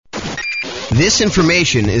This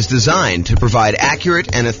information is designed to provide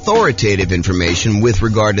accurate and authoritative information with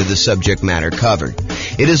regard to the subject matter covered.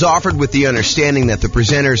 It is offered with the understanding that the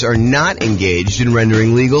presenters are not engaged in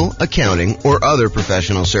rendering legal, accounting, or other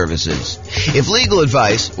professional services. If legal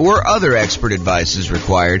advice or other expert advice is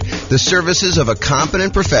required, the services of a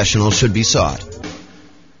competent professional should be sought.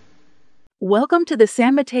 Welcome to the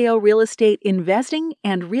San Mateo Real Estate Investing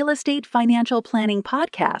and Real Estate Financial Planning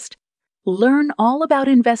Podcast. Learn all about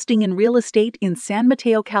investing in real estate in San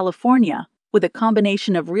Mateo, California, with a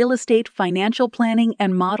combination of real estate financial planning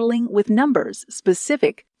and modeling with numbers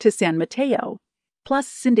specific to San Mateo, plus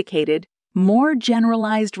syndicated, more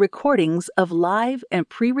generalized recordings of live and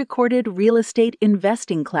pre-recorded real estate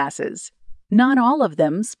investing classes, not all of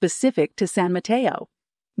them specific to San Mateo.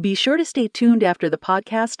 Be sure to stay tuned after the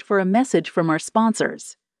podcast for a message from our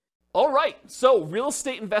sponsors. All right, so real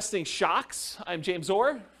estate investing shocks. I'm James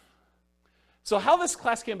Orr. So how this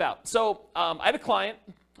class came about. So I had a client,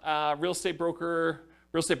 real estate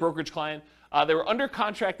brokerage client. They were under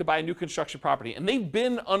contract to buy a new construction property, and they've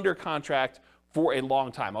been under contract for a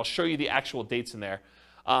long time. I'll show you the actual dates in there.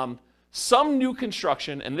 Some new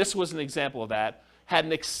construction, and this was an example of that, had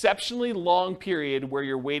an exceptionally long period where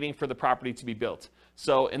you're waiting for the property to be built.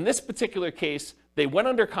 So in this particular case, they went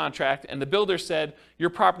under contract, and the builder said,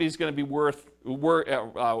 your property is going to be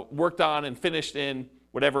worked on and finished in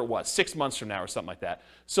whatever it was, 6 months from now or something like that.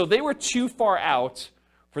 So they were too far out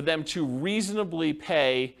for them to reasonably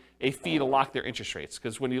pay a fee to lock their interest rates.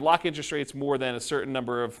 Because when you lock interest rates more than a certain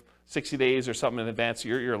number of 60 days or something in advance,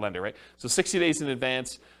 you're a lender, right? So 60 days in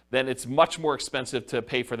advance, then it's much more expensive to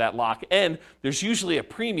pay for that lock. And there's usually a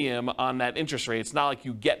premium on that interest rate. It's not like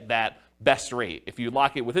you get that best rate. If you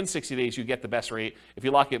lock it within 60 days, you get the best rate. If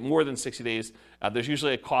you lock it more than 60 days, there's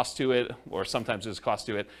usually a cost to it, or sometimes there's a cost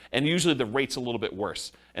to it, and usually the rate's a little bit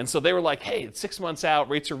worse. And so they were like, hey, it's 6 months out,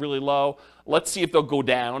 rates are really low. Let's see if they'll go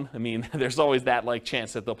down. I mean, there's always that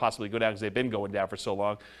chance that they'll possibly go down because they've been going down for so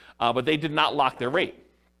long. But they did not lock their rate.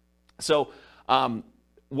 So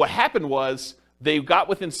what happened was, they got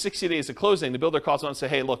within 60 days of closing. The builder calls on and says,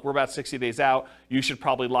 hey, look, we're about 60 days out. You should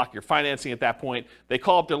probably lock your financing at that point. They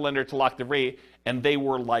call up their lender to lock the rate, and they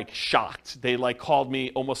were shocked. They called me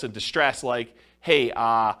almost in distress, hey,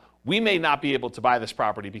 we may not be able to buy this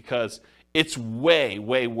property because it's way,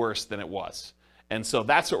 way worse than it was. And so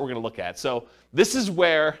that's what we're going to look at. So this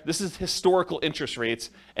is historical interest rates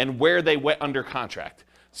and where they went under contract.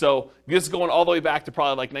 So this is going all the way back to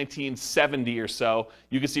probably 1970 or so.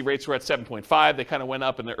 You can see rates were at 7.5. They kind of went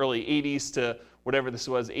up in the early 80s to whatever this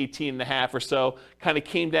was, 18.5 or so. Kind of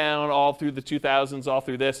came down all through the 2000s, all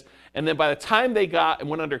through this. And then by the time they got and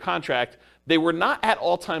went under contract, they were not at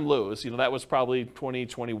all-time lows. That was probably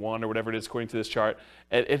 2021 or whatever it is according to this chart.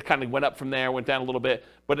 It kind of went up from there, went down a little bit,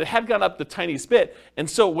 but it had gone up the tiniest bit. And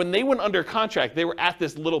so when they went under contract, they were at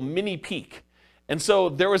this little mini peak. And so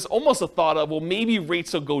there was almost a thought of, well, maybe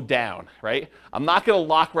rates will go down, right? I'm not going to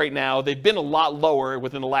lock right now. They've been a lot lower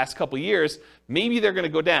within the last couple of years. Maybe they're going to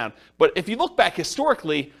go down. But if you look back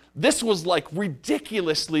historically, this was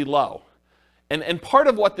ridiculously low. And part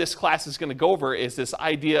of what this class is going to go over is this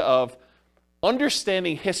idea of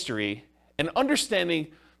understanding history and understanding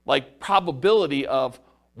probability of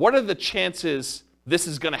what are the chances this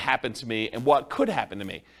is going to happen to me and what could happen to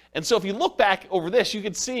me. And so if you look back over this, you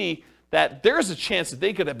can see that there's a chance that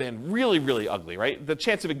they could have been really, really ugly, right? The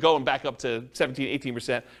chance of it going back up to 17,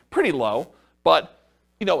 18%, pretty low. But,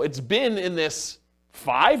 it's been in this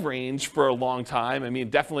 5 range for a long time. I mean,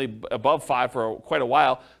 definitely above 5 for quite a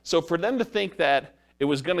while. So for them to think that it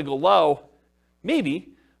was going to go low, maybe,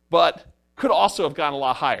 but could also have gone a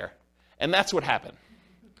lot higher. And that's what happened.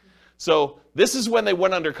 So this is when they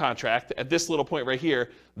went under contract at this little point right here.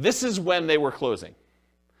 This is when they were closing.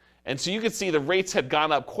 And so you can see the rates had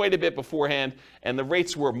gone up quite a bit beforehand, and the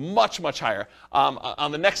rates were much, much higher.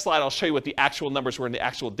 On the next slide, I'll show you what the actual numbers were and the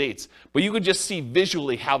actual dates. But you could just see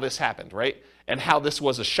visually how this happened, right? And how this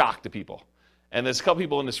was a shock to people. And there's a couple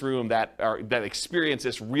people in this room that experienced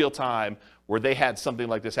this real time where they had something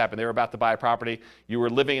like this happen. They were about to buy a property. You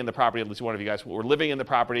were living in the property, at least one of you guys were living in the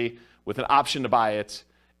property with an option to buy it.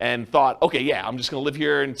 And thought, okay, yeah, I'm just going to live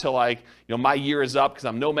here until my year is up because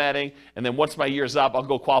I'm nomading. And then once my year is up, I'll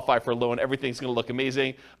go qualify for a loan. Everything's going to look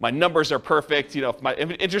amazing. My numbers are perfect. If my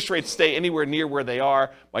interest rates stay anywhere near where they are,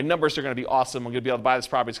 my numbers are going to be awesome. I'm going to be able to buy this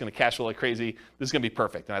property. It's going to cash flow like crazy. This is going to be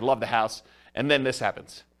perfect. And I love the house. And then this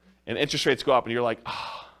happens. And interest rates go up and you're like,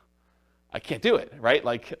 oh, I can't do it, right?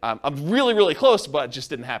 I'm really, really close, but it just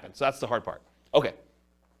didn't happen. So that's the hard part. Okay.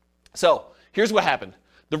 So here's what happened.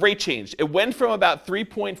 the rate changed. It went from about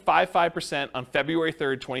 3.55% on February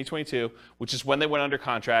 3rd, 2022, which is when they went under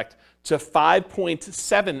contract, to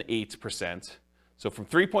 5.78%. So from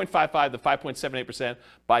 3.55 to 5.78%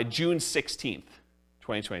 by June 16th,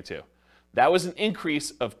 2022. That was an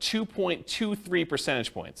increase of 2.23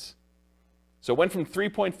 percentage points. So it went from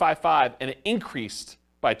 3.55 and it increased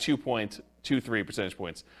by 2.23 percentage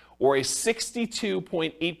points, or a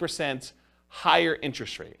 62.8% higher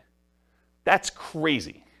interest rate. That's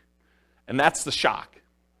crazy. And that's the shock.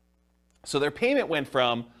 So their payment went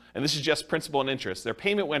from, and this is just principal and interest, their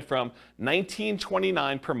payment went from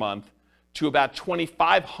 $1,929 per month to about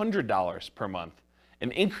 $2,500 per month,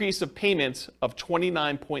 an increase of payments of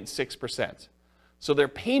 29.6%. So their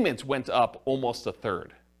payments went up almost a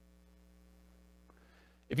third.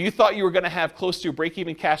 If you thought you were going to have close to a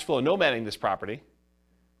break-even cash flow nomading this property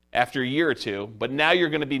after a year or two, but now you're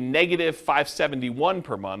going to be negative $571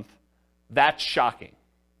 per month, that's shocking,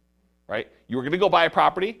 right? You were going to go buy a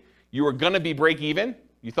property, you were going to be break-even.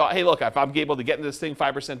 You thought, hey, look, if I'm able to get into this thing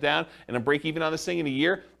 5% down and I'm break-even on this thing in a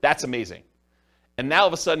year, that's amazing. And now all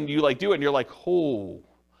of a sudden you do it and you're like, oh,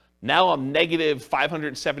 now I'm negative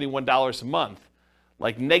 $571 a month,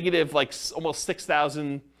 negative almost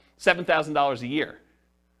 $6,000, $7,000 a year.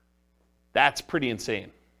 That's pretty insane.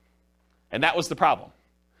 And that was the problem.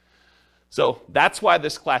 So that's why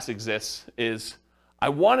this class exists, is I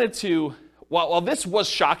wanted to, while this was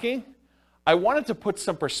shocking, I wanted to put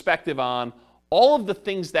some perspective on all of the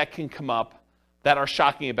things that can come up that are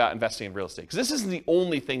shocking about investing in real estate. Because this isn't the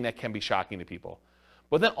only thing that can be shocking to people.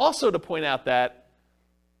 But then also to point out that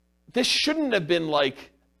this shouldn't have been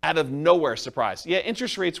out of nowhere surprise. Yeah,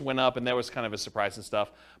 interest rates went up and there was kind of a surprise and stuff.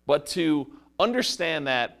 But to understand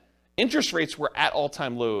that interest rates were at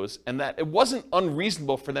all-time lows and that it wasn't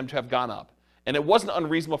unreasonable for them to have gone up. And it wasn't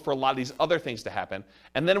unreasonable for a lot of these other things to happen.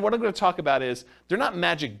 And then what I'm going to talk about is, they're not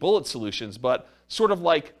magic bullet solutions, but sort of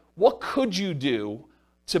what could you do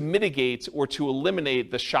to mitigate or to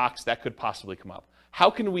eliminate the shocks that could possibly come up?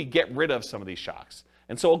 How can we get rid of some of these shocks?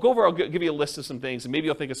 And so I'll give you a list of some things, and maybe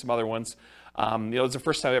you'll think of some other ones. It's the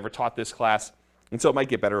first time I ever taught this class, and so it might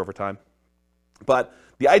get better over time. But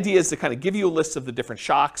the idea is to kind of give you a list of the different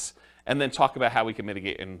shocks and then talk about how we can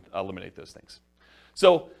mitigate and eliminate those things.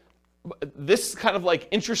 So this kind of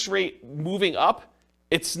interest rate moving up,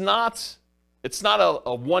 it's not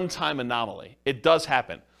a one-time anomaly. It does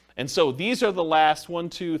happen. And so these are the last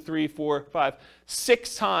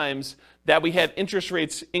 6 times that we had interest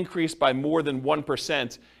rates increase by more than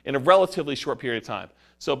 1% in a relatively short period of time.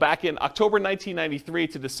 So back in October 1993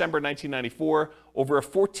 to December 1994, over a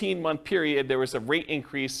 14-month period, there was a rate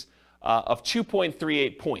increase of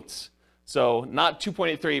 2.38 points. So not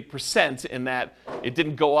 2.83% in that it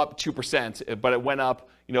didn't go up 2%, but it went up,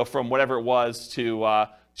 from whatever it was to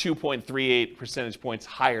 2.38 percentage points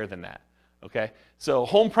higher than that. Okay, so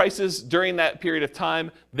home prices during that period of time,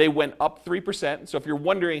 they went up 3%. So if you're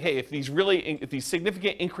wondering, hey, if these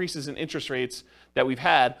significant increases in interest rates that we've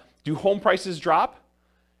had, do home prices drop?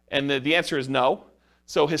 And the answer is no.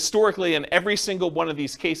 So historically, in every single one of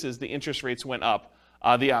these cases, the interest rates went up.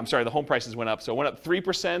 The home prices went up. So it went up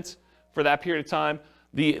 3% for that period of time.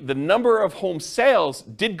 The number of home sales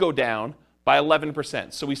did go down by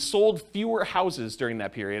 11%. So we sold fewer houses during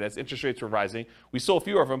that period as interest rates were rising. We sold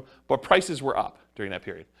fewer of them, but prices were up during that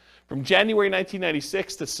period. From January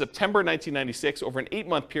 1996 to September 1996, over an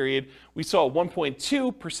 8-month period, we saw a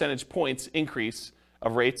 1.2 percentage points increase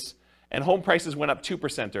of rates, and home prices went up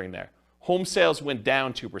 2% during there. Home sales went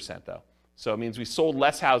down 2%, though. So it means we sold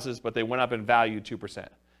less houses, but they went up in value 2%.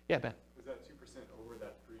 Yeah, Ben? Was that 2% over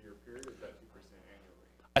that 3-year period, or is that 2% annually?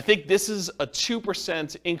 I think this is a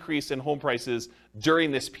 2% increase in home prices during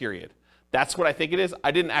this period. That's what I think it is. I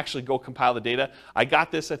didn't actually go compile the data. I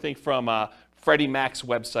got this, I think, from Freddie Mac's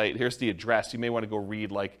website. Here's the address. You may want to go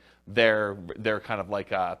read their kind of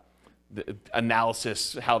the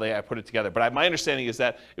analysis, how they put it together. But my understanding is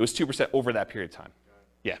that it was 2% over that period of time.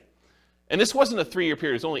 Yeah. And this wasn't a 3-year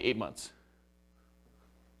period. It was only 8 months.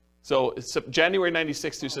 So January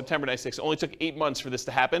 96 to September 96, it only took 8 months for this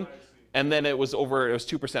to happen. And then it was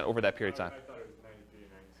 2% over that period of time. I thought it was 93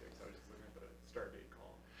 and 96. I was just looking at the start date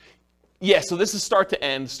column. Yeah, so this is start to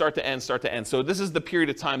end, start to end, start to end. So this is the period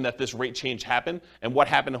of time that this rate change happened and what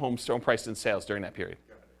happened to home prices and sales during that period.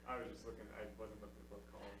 Got it. I was just looking, I wasn't looking at both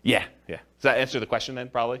columns. Yeah. Does that answer the question then,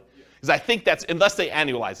 probably? Because I think that's, unless they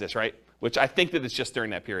annualize this, right? Which I think that it's just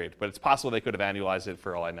during that period, but it's possible they could have annualized it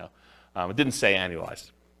for all I know. It didn't say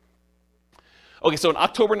annualized. Okay, so in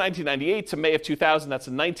October 1998 to May of 2000, that's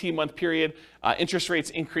a 19-month period, interest rates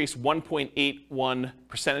increased 1.81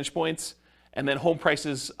 percentage points, and then home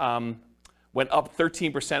prices went up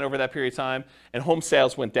 13% over that period of time, and home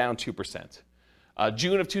sales went down 2%.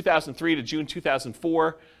 June of 2003 to June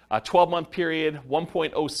 2004, 12-month period,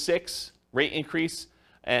 1.06 rate increase,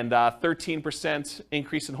 and 13%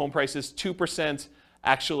 increase in home prices, 2%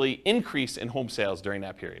 actually increase in home sales during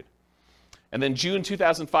that period. And then June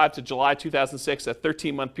 2005 to July 2006, a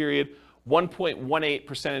 13-month period, 1.18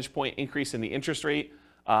 percentage point increase in the interest rate.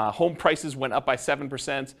 Home prices went up by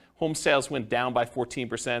 7%. Home sales went down by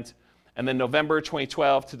 14%. And then November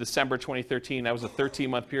 2012 to December 2013, that was a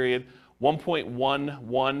 13-month period,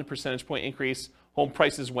 1.11 percentage point increase. Home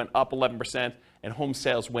prices went up 11%, and home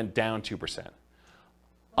sales went down 2%.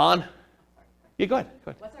 Yeah, go ahead.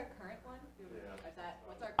 What's our current one?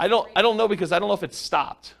 What's our I don't know because I don't know if it's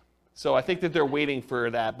stopped. So I think that they're waiting for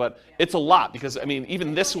that, but it's a lot because, I mean,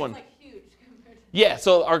 even this one. Like huge compared to Yeah,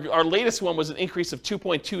 so our latest one was an increase of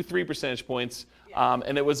 2.23 percentage points,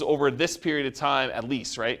 and it was over this period of time at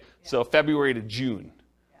least, right? So February to June.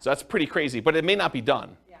 So that's pretty crazy, but it may not be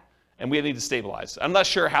done. And we need to stabilize. I'm not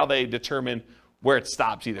sure how they determine where it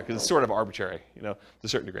stops either, because it's sort of arbitrary, to a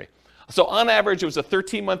certain degree. So on average, it was a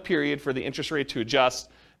 13-month period for the interest rate to adjust.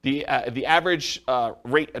 The average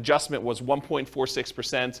rate adjustment was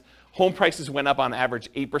 1.46%. Home prices went up on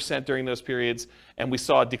average 8% during those periods, and we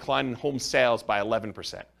saw a decline in home sales by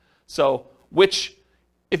 11%. So, which,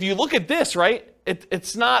 if you look at this, right,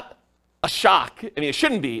 it's not a shock. I mean, it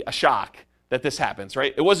shouldn't be a shock that this happens,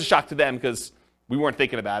 right? It was a shock to them because we weren't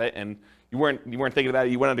thinking about it, and you weren't thinking about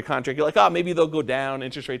it. You went under contract. You're like, oh, maybe they'll go down.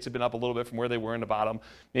 Interest rates have been up a little bit from where they were in the bottom.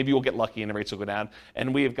 Maybe we'll get lucky and the rates will go down.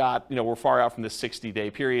 And we've got, we're far out from this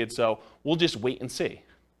 60-day period, so we'll just wait and see.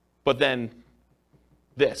 But then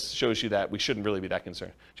this shows you that we shouldn't really be that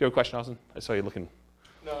concerned. Do you have a question, Austin? I saw you looking.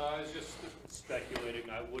 No, I was just speculating.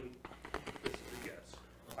 This is a guess.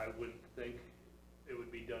 I wouldn't think it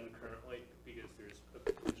would be done currently because there's a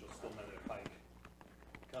potential still another hike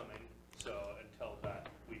coming. So until that,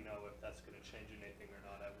 we know if that's going to change anything or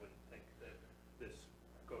not. I wouldn't think that this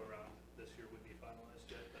go around this year would be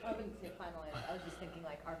finalized yet. I wouldn't say finalized. I was just thinking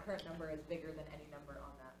like our current number is bigger than any number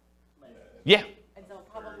on that list. Yeah. And so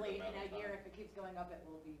probably in a year, if it keeps going up, it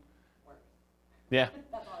will be worse. Yeah.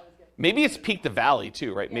 That's all I was getting. Maybe it's peak to valley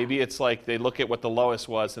too, right? Yeah. Maybe it's like they look at what the lowest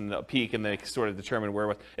was and the peak and they sort of determine where it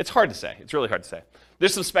was. It's hard to say. It's really hard to say.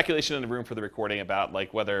 There's some speculation in the room for the recording about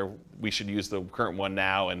like whether we should use the current one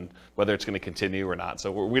now and whether it's going to continue or not.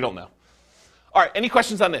 So we don't know. All right, any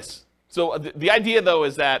questions on this? So the idea though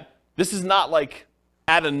is that this is not like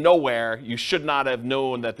out of nowhere. You should not have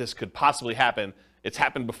known that this could possibly happen. It's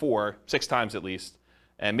happened before, 6 times at least,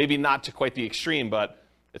 and maybe not to quite the extreme, but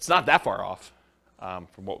it's not that far off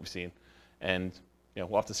from what we've seen. And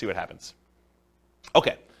we'll have to see what happens.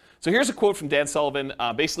 Okay, so here's a quote from Dan Sullivan.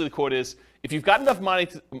 Basically, the quote is: "If you've got enough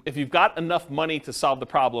money to solve the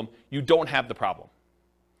problem, you don't have the problem."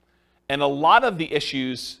 And a lot of the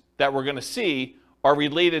issues that we're going to see are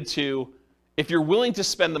related to if you're willing to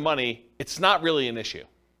spend the money, it's not really an issue,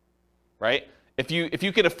 right? If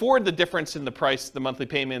you can afford the difference in the price, the monthly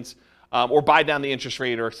payments, or buy down the interest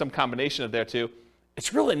rate or some combination of their two,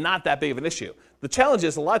 it's really not that big of an issue. The challenge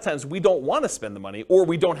is a lot of times we don't want to spend the money or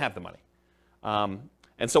we don't have the money.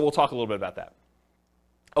 And so we'll talk a little bit about that.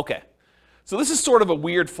 Okay, so this is sort of a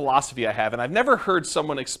weird philosophy I have, and I've never heard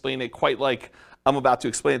someone explain it quite like I'm about to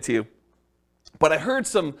explain it to you. But I heard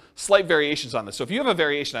some slight variations on this. So if you have a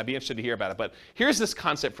variation, I'd be interested to hear about it. But here's this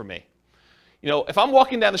concept for me. If I'm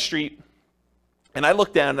walking down the street and I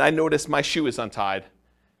look down and I notice my shoe is untied,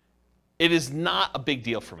 it is not a big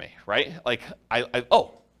deal for me, right? Like,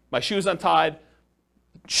 my shoe's untied.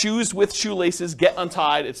 Shoes with shoelaces get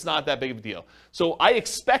untied. It's not that big of a deal. So I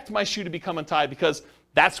expect my shoe to become untied because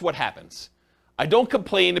that's what happens. I don't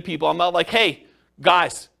complain to people. I'm not like, hey,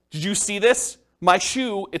 guys, did you see this? My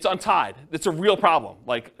shoe, it's untied. It's a real problem.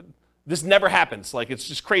 Like, this never happens. Like, it's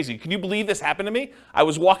just crazy. Can you believe this happened to me? I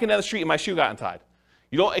was walking down the street and my shoe got untied.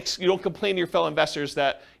 You don't complain to your fellow investors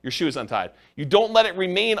that your shoe is untied. You don't let it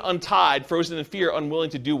remain untied, frozen in fear, unwilling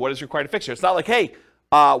to do what is required to fix it. It's not like, hey,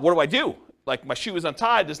 what do I do? Like, my shoe is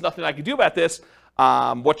untied. There's nothing I can do about this.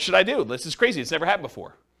 What should I do? This is crazy. It's never happened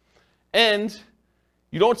before. And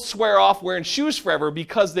you don't swear off wearing shoes forever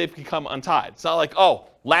because they've become untied. It's not like, oh,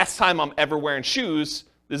 last time I'm ever wearing shoes,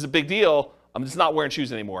 this is a big deal. I'm just not wearing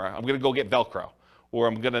shoes anymore. I'm going to go get Velcro. Or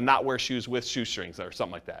I'm going to not wear shoes with shoestrings or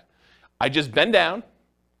something like that. I just bend down,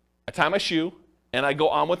 I tie my shoe, and I go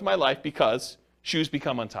on with my life because shoes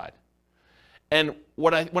become untied. And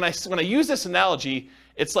when I use this analogy,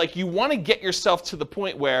 it's like you want to get yourself to the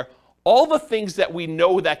point where all the things that we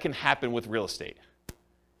know that can happen with real estate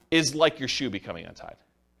is like your shoe becoming untied.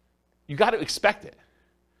 You got to expect it.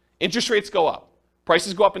 Interest rates go up.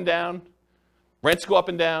 Prices go up and down. Rents go up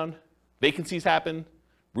and down, vacancies happen,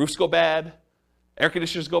 roofs go bad, air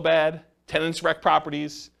conditioners go bad, tenants wreck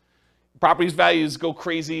properties values go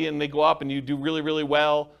crazy and they go up and you do really, really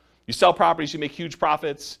well. You sell properties, you make huge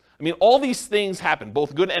profits. I mean, all these things happen,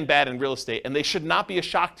 both good and bad in real estate, and they should not be a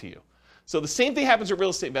shock to you. So the same thing happens with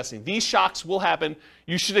real estate investing. These shocks will happen.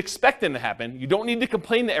 You should expect them to happen. You don't need to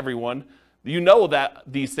complain to everyone. You know that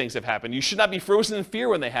these things have happened. You should not be frozen in fear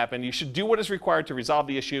when they happen. You should do what is required to resolve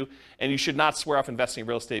the issue, and you should not swear off investing in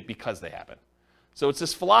real estate because they happen. So it's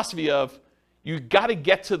this philosophy of you got to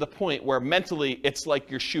get to the point where mentally it's like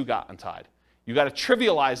your shoe got untied. You got to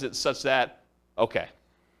trivialize it such that, okay,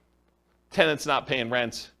 tenant's not paying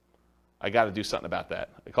rent. I got to do something about that.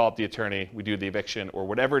 I call up the attorney, we do the eviction, or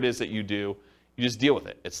whatever it is that you do, you just deal with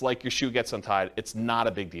it. It's like your shoe gets untied. It's not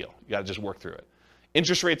a big deal. You got to just work through it.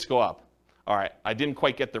 Interest rates go up. All right, I didn't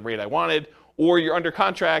quite get the rate I wanted, or you're under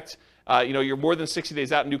contract, you're more than 60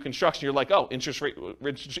 days out in new construction, you're like, oh, interest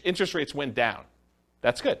rates went down.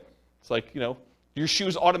 That's good. It's like, your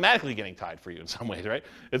shoe's automatically getting tied for you in some ways, right?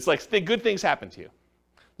 It's like good things happen to you.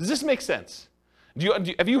 Does this make sense?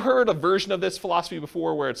 Have you heard a version of this philosophy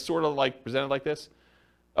before where it's sort of like presented like this?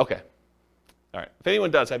 Okay. All right. If anyone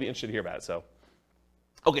does, I'd be interested to hear about it.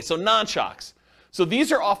 So non-shocks. So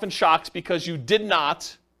these are often shocks because you did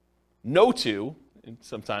not know to, and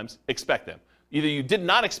sometimes, expect them. Either you did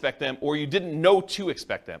not expect them or you didn't know to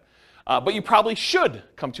expect them. But you probably should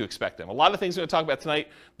come to expect them. A lot of things we're going to talk about tonight,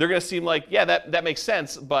 they're going to seem like, yeah, that makes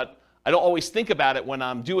sense, but I don't always think about it when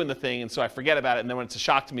I'm doing the thing, and so I forget about it, and then when it's a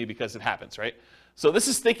shock to me because it happens, right? So this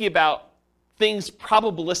is thinking about things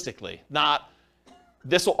probabilistically, not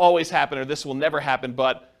this will always happen or this will never happen,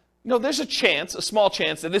 but there's a chance, a small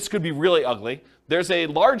chance that this could be really ugly. There's a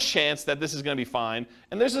large chance that this is going to be fine,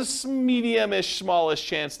 and there's a medium-ish, smallish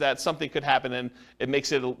chance that something could happen and it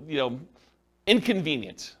makes it,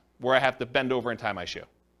 inconvenient where I have to bend over and tie my shoe,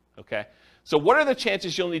 okay? So what are the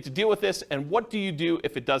chances you'll need to deal with this, and what do you do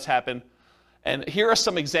if it does happen? And here are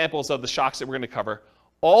some examples of the shocks that we're going to cover.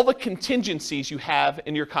 All the contingencies you have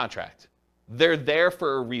in your contract, they're there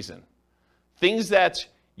for a reason. Things that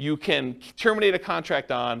you can terminate a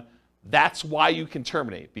contract on, that's why you can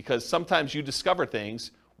terminate, because sometimes you discover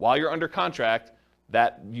things while you're under contract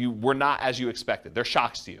that you were not as you expected. They're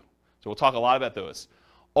shocks to you. So we'll talk a lot about those.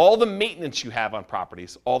 All the maintenance you have on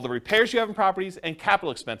properties, all the repairs you have on properties, and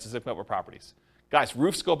capital expenses that come up with properties. Guys,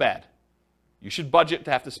 roofs go bad. You should budget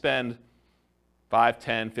to have to spend $5,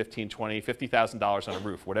 $10, $15, $20, $50,000 on a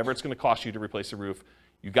roof. Whatever it's going to cost you to replace a roof,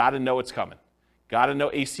 you got to know it's coming. Got to know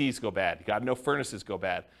ACs go bad. You got to know furnaces go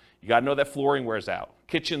bad. You got to know that flooring wears out.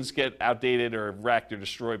 Kitchens get outdated or wrecked or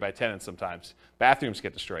destroyed by tenants sometimes. Bathrooms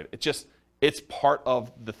get destroyed. It's part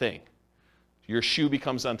of the thing. Your shoe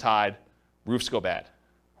becomes untied. Roofs go bad,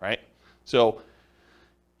 right? So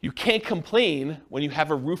you can't complain when you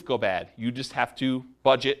have a roof go bad. You just have to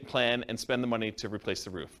budget, plan, and spend the money to replace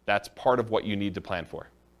the roof. That's part of what you need to plan for.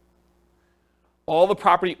 All the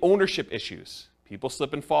property ownership issues. People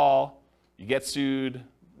slip and fall. You get sued.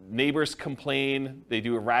 Neighbors complain. They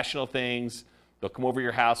do irrational things. They'll come over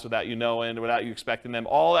your house without you knowing, without you expecting them.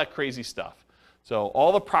 All that crazy stuff. So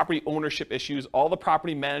all the property ownership issues, all the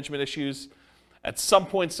property management issues. At some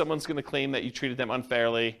point, someone's going to claim that you treated them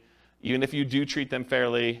unfairly. Even if you do treat them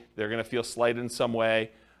fairly, they're going to feel slighted in some way.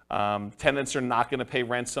 Tenants are not going to pay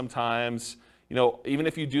rent sometimes. Even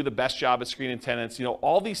if you do the best job at screening tenants,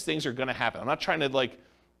 all these things are going to happen. I'm not trying to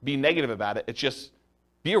be negative about it. It's just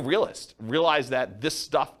be a realist. Realize that this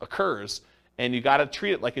stuff occurs, and you got to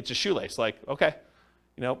treat it like it's a shoelace. Like, okay,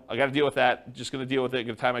 I got to deal with that. Just going to deal with it.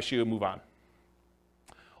 Going to tie my shoe and move on.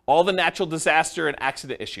 All the natural disaster and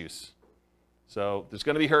accident issues. So there's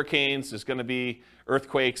going to be hurricanes, there's going to be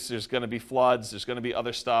earthquakes, there's going to be floods, there's going to be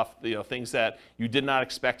other stuff, things that you did not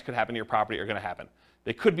expect could happen to your property are going to happen.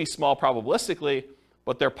 They could be small probabilistically,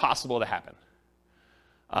 but they're possible to happen.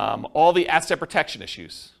 All the asset protection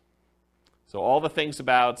issues. So all the things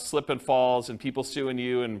about slip and falls and people suing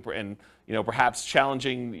you and perhaps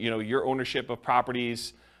challenging your ownership of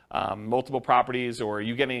properties, multiple properties, or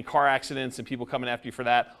you getting in car accidents and people coming after you for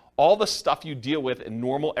that. All the stuff you deal with in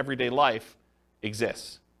normal everyday life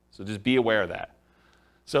exists. So just be aware of that.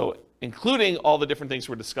 So including all the different things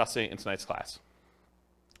we're discussing in tonight's class.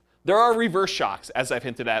 There are reverse shocks, as I've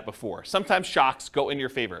hinted at before. Sometimes shocks go in your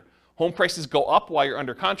favor. Home prices go up while you're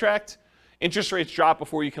under contract. Interest rates drop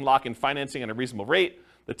before you can lock in financing at a reasonable rate.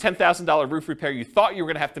 The $10,000 roof repair you thought you were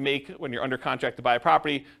going to have to make when you're under contract to buy a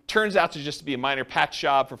property turns out to just be a minor patch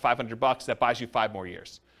job for $500 that buys you 5 more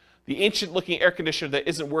years. The ancient-looking air conditioner that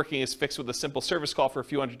isn't working is fixed with a simple service call for a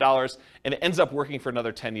few $100s, and it ends up working for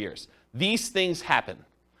another 10 years. These things happen.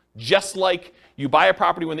 Just like you buy a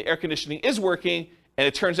property when the air conditioning is working, and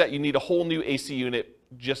it turns out you need a whole new AC unit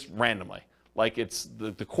just randomly. Like it's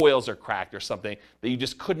the coils are cracked or something that you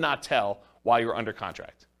just could not tell while you're under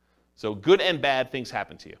contract. So good and bad things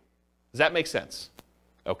happen to you. Does that make sense?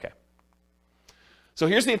 Okay. So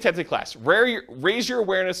here's the intent of the class. Raise your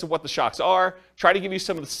awareness of what the shocks are. Try to give you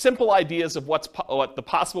some of the simple ideas of what the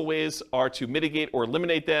possible ways are to mitigate or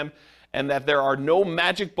eliminate them, and that there are no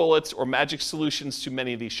magic bullets or magic solutions to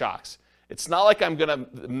many of these shocks. It's not like I'm going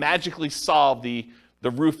to magically solve the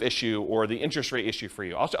roof issue or the interest rate issue for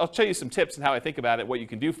you. I'll tell you some tips and how I think about it, what you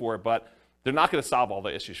can do for it, but they're not going to solve all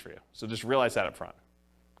the issues for you. So just realize that up front.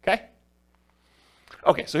 Okay?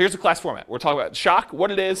 Okay, so here's the class format. We're talking about shock, what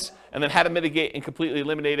it is, and then how to mitigate and completely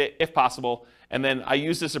eliminate it if possible. And then I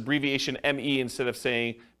use this abbreviation ME instead of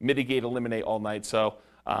saying mitigate, eliminate all night. So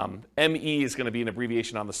ME is going to be an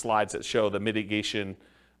abbreviation on the slides that show the mitigation,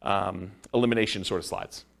 elimination sort of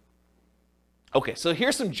slides. Okay, so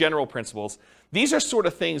here's some general principles. These are sort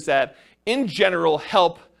of things that, in general,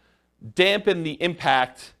 help dampen the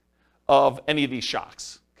impact of any of these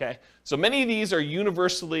shocks. Okay, so many of these are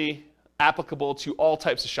universally applicable to all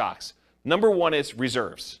types of shocks. Number one is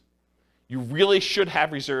reserves. You really should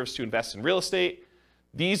have reserves to invest in real estate.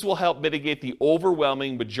 These will help mitigate the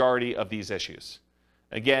overwhelming majority of these issues.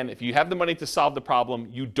 Again, if you have the money to solve the problem,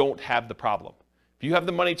 you don't have the problem. If you have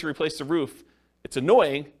the money to replace the roof, it's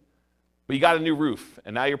annoying, but you got a new roof,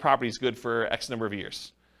 and now your property is good for X number of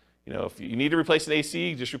years. You know, if you need to replace an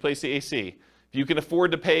AC, just replace the AC. If you can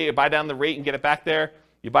afford to buy down the rate and get it back there,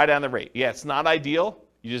 you buy down the rate. Yeah, it's not ideal.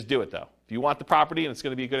 You just do it, though. If you want the property and it's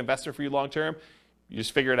going to be a good investment for you long term, you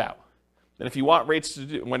just figure it out. And if you want rates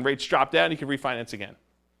when rates drop down, you can refinance again.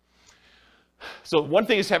 So one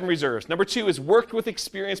thing is having reserves. Number two is worked with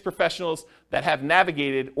experienced professionals that have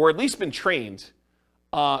navigated or at least been trained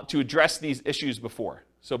to address these issues before.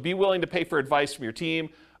 So be willing to pay for advice from your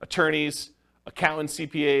team, attorneys, accountants,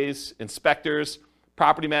 CPAs, inspectors,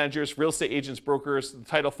 property managers, real estate agents, brokers, the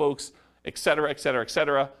title folks, et cetera, et cetera, et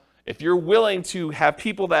cetera. If you're willing to have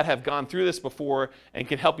people that have gone through this before and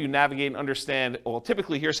can help you navigate and understand, well,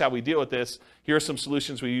 typically here's how we deal with this, here are some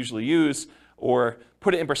solutions we usually use, or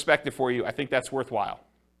put it in perspective for you, I think that's worthwhile.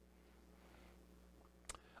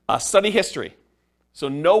 Study history. So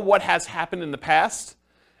know what has happened in the past,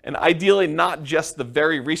 and ideally not just the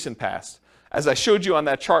very recent past. As I showed you on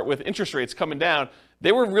that chart with interest rates coming down,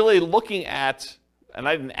 they were really looking at, and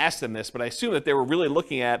I didn't ask them this, but I assume that they were really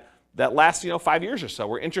looking at that last 5 years or so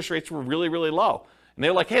where interest rates were really, really low. And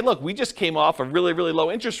they're like, hey, look, we just came off a really, really low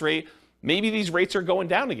interest rate. Maybe these rates are going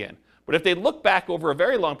down again. But if they look back over a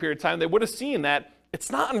very long period of time, they would have seen that it's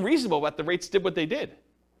not unreasonable that the rates did what they did,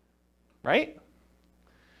 right?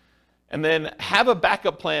 And then have a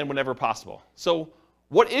backup plan whenever possible. So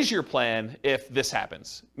what is your plan if this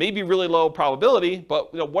happens? Maybe really low probability,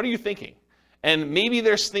 but what are you thinking? And maybe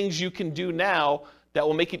there's things you can do now that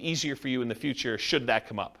will make it easier for you in the future should that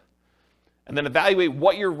come up. And then evaluate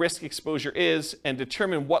what your risk exposure is and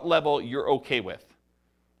determine what level you're okay with.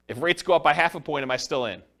 If rates go up by 0.5 point, am I still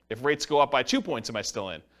in? If rates go up by 2 points, am I still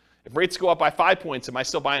in? If rates go up by 5 points, am I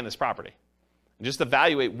still buying this property? And just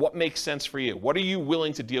evaluate what makes sense for you. What are you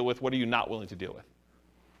willing to deal with? What are you not willing to deal with?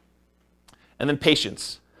 And then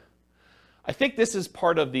patience. I think this is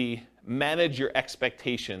part of the manage your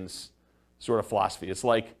expectations sort of philosophy. It's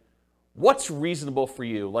like, what's reasonable for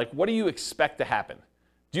you? Like, what do you expect to happen?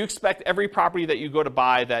 Do you expect every property that you go to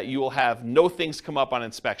buy that you will have no things come up on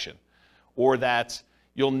inspection? Or that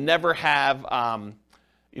you'll never have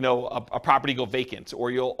a property go vacant? Or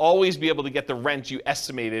you'll always be able to get the rent you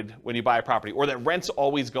estimated when you buy a property? Or that rents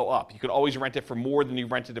always go up? You could always rent it for more than you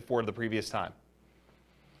rented it for the previous time.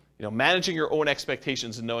 Managing your own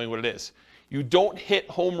expectations and knowing what it is. You don't hit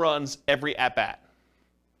home runs every at-bat.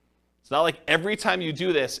 It's not like every time you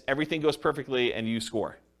do this, everything goes perfectly and you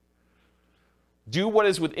score. Do what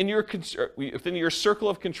is within your circle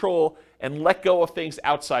of control and let go of things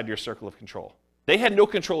outside your circle of control. They had no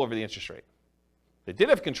control over the interest rate. They did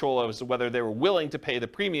have control over whether they were willing to pay the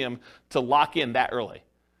premium to lock in that early.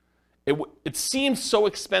 It seemed so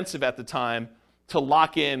expensive at the time to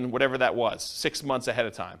lock in whatever that was, 6 months ahead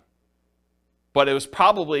of time. But it was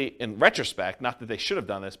probably, in retrospect, not that they should have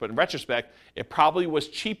done this, but in retrospect, it probably was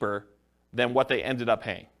cheaper than what they ended up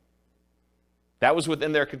paying. That was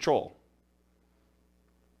within their control.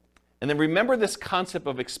 And then remember this concept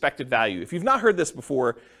of expected value. If you've not heard this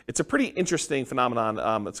before, it's a pretty interesting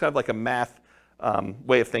phenomenon. It's kind of like a math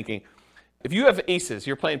way of thinking. If you have aces,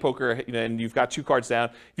 you're playing poker, and you've got 2 cards down.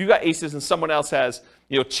 If you've got aces and someone else has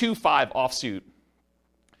 2-5 offsuit,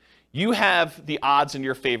 you have the odds in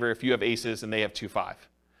your favor if you have aces and they have 2-5.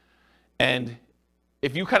 And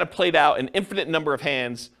if you kind of played out an infinite number of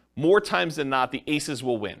hands, more times than not, the aces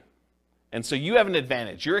will win. And so you have an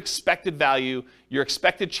advantage. Your expected value, your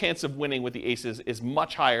expected chance of winning with the aces is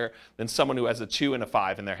much higher than someone who has a 2 and a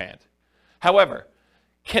 5 in their hand. However,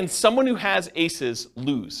 can someone who has aces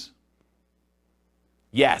lose?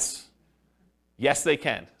 Yes. Yes, they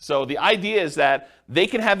can. So the idea is that they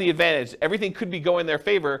can have the advantage. Everything could be going in their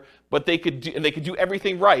favor, but they could do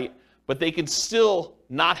everything right, but they can still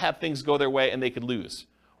not have things go their way and they could lose.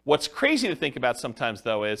 What's crazy to think about sometimes,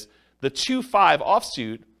 though, is the 2-5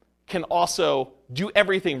 offsuit can also do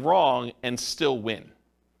everything wrong and still win.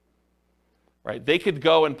 Right? They could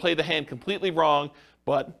go and play the hand completely wrong,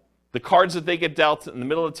 but the cards that they get dealt in the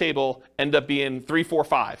middle of the table end up being 3, 4,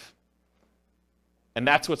 5. And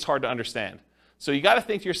that's what's hard to understand. So you got to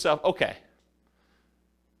think to yourself, okay,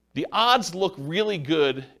 the odds look really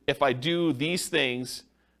good if I do these things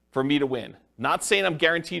for me to win. Not saying I'm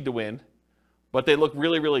guaranteed to win, but they look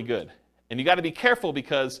really, really good. And you got to be careful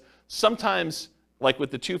because sometimes, like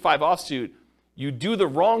with the 2-5 offsuit, you do the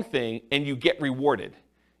wrong thing and you get rewarded.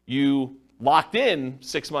 You locked in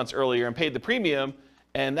 6 months earlier and paid the premium,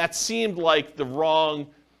 and that seemed like the wrong,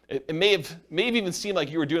 it may have even seemed like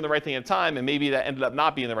you were doing the right thing at the time, and maybe that ended up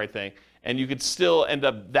not being the right thing. And you could still end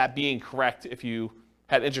up that being correct if you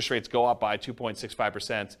had interest rates go up by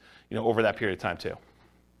 2.65%, over that period of time too.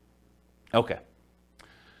 Okay.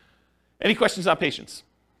 Any questions on patience?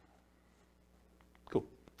 Cool.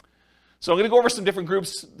 So I'm going to go over some different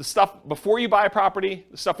groups, the stuff before you buy a property,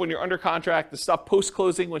 the stuff when you're under contract, the stuff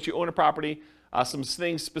post-closing once you own a property, some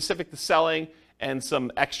things specific to selling, and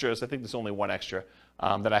some extras. I think there's only one extra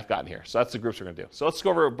that I've gotten here. So that's the groups we're going to do. So let's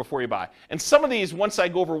go over before you buy. And some of these, once I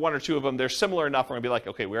go over 1 or 2 of them, they're similar enough, we're going to be like,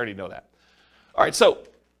 okay, we already know that. All right, so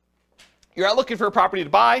you're out looking for a property to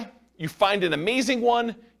buy. You find an amazing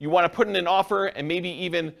one. You want to put in an offer, and maybe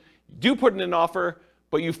even do put in an offer,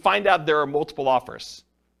 but you find out there are multiple offers.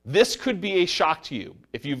 This could be a shock to you.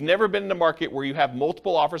 If you've never been in a market where you have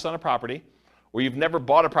multiple offers on a property, or you've never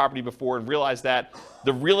bought a property before and realized that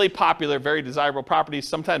the really popular, very desirable properties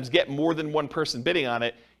sometimes get more than one person bidding on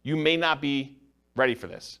it, you may not be ready for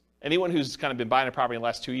this. Anyone who's kind of been buying a property in the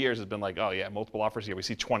last 2 years has been like, oh yeah, multiple offers here, we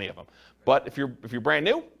see 20 of them. But if you're brand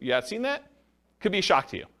new, you haven't seen that, could be a shock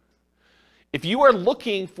to you. If you are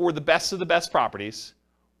looking for the best of the best properties,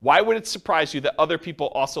 why would it surprise you that other people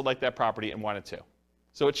also like that property and want it too?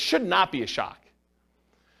 So it should not be a shock.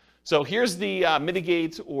 So here's the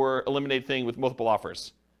mitigate or eliminate thing with multiple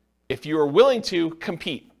offers. If you are willing to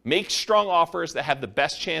compete, make strong offers that have the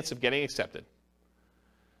best chance of getting accepted.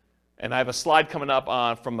 And I have a slide coming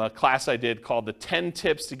up from a class I did called the 10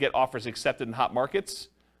 tips to get offers accepted in hot markets.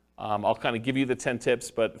 I'll kind of give you the 10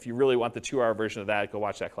 tips, but if you really want the 2-hour version of that, go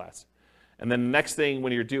watch that class. And then the next thing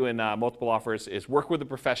when you're doing multiple offers is work with a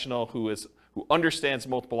professional who understands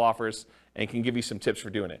multiple offers and can give you some tips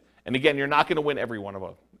for doing it. And again, you're not going to win every one of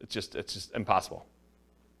them. It's just impossible.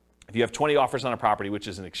 If you have 20 offers on a property, which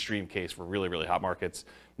is an extreme case for really, really hot markets,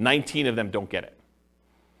 19 of them don't get it.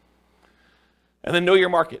 And then know your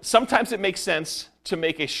market. Sometimes it makes sense to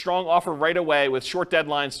make a strong offer right away with short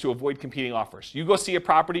deadlines to avoid competing offers. You go see a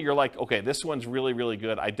property, you're like, okay, this one's really, really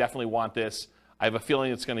good. I definitely want this. I have a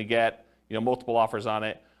feeling it's going to get multiple offers on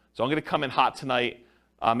it. So I'm going to come in hot tonight,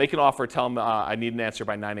 make an offer, tell them I need an answer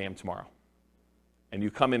by 9 a.m. tomorrow. And you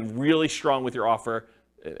come in really strong with your offer.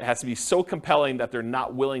 It has to be so compelling that they're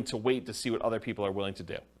not willing to wait to see what other people are willing to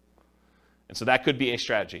do. And so that could be a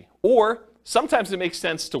strategy. Or sometimes it makes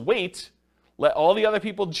sense to wait, let all the other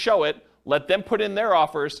people show it, let them put in their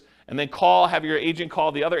offers, and then have your agent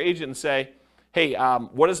call the other agent and say, hey,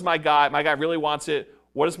 what does my guy really wants it,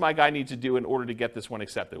 what does my guy need to do in order to get this one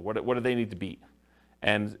accepted? What do they need to beat?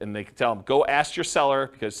 And they can tell them, go ask your seller,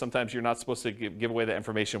 because sometimes you're not supposed to give away that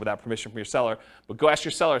information without permission from your seller, but go ask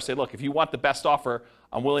your seller, say, look, if you want the best offer,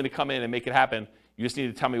 I'm willing to come in and make it happen. You just need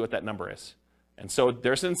to tell me what that number is. And so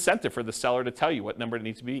there's an incentive for the seller to tell you what number it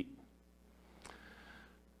needs to be.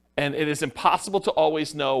 And it is impossible to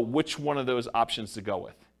always know which one of those options to go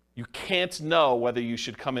with. You can't know whether you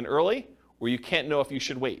should come in early or you can't know if you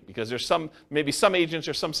should wait, because there's maybe some agents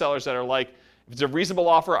or some sellers that are like, if it's a reasonable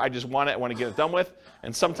offer, I just want it, I want to get it done with.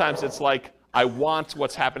 And sometimes it's like, I want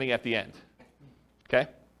what's happening at the end. Okay?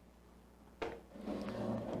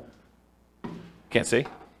 Can't see?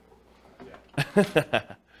 All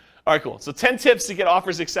right, cool. So 10 tips to get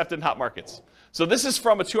offers accepted in hot markets. So this is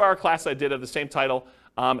from a 2-hour class I did of the same title.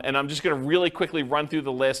 And I'm just going to really quickly run through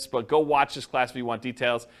the list, but go watch this class if you want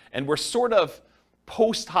details. And we're sort of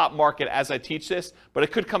post-hot market as I teach this, but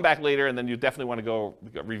it could come back later, and then you definitely want to go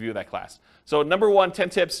review that class. So number 1, 10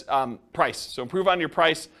 tips, price. So improve on your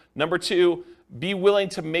price. Number 2, be willing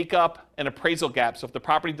to make up an appraisal gap. So if the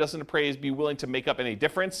property doesn't appraise, be willing to make up any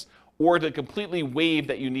difference or to completely waive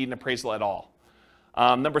that you need an appraisal at all.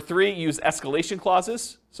 Number 3, use escalation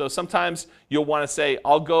clauses. So sometimes you'll want to say,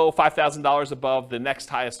 I'll go $5,000 above the next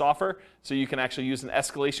highest offer. So you can actually use an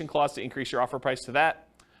escalation clause to increase your offer price to that.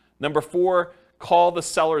 Number 4, call the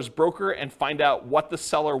seller's broker and find out what the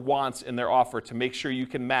seller wants in their offer to make sure you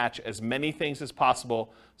can match as many things as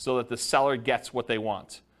possible so that the seller gets what they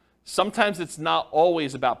want. Sometimes it's not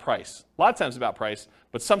always about price. A lot of times it's about price,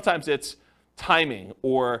 but sometimes it's timing,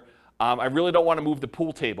 or I really don't want to move the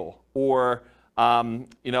pool table, or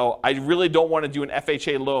I really don't want to do an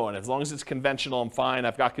FHA loan. As long as it's conventional, I'm fine.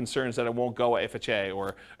 I've got concerns that it won't go FHA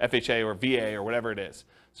or VA or whatever it is.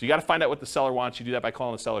 So you got to find out what the seller wants. You do that by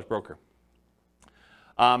calling the seller's broker.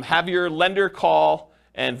 Have your lender call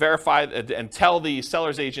and verify and tell the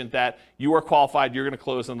seller's agent that you are qualified, you're going to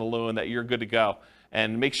close on the loan, that you're good to go.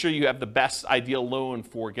 And make sure you have the best ideal loan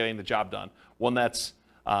for getting the job done. One that's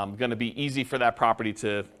going to be easy for that property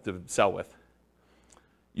to sell with.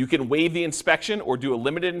 You can waive the inspection or do a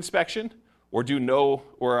limited inspection or do no,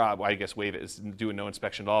 or I guess waive it is doing no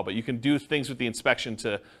inspection at all, but you can do things with the inspection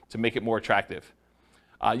to make it more attractive.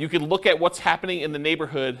 You can look at what's happening in the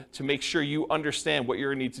neighborhood to make sure you understand what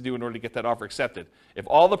you're going to need to do in order to get that offer accepted. If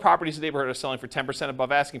all the properties in the neighborhood are selling for 10%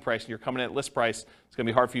 above asking price and you're coming in at list price, it's going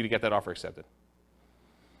to be hard for you to get that offer accepted.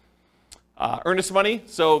 Earnest money,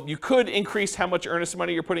 so you could increase how much earnest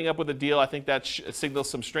money you're putting up with a deal. I think that signals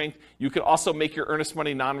some strength. You could also make your earnest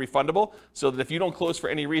money non-refundable so that if you don't close for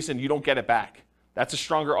any reason, you don't get it back. That's a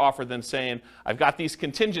stronger offer than saying, I've got these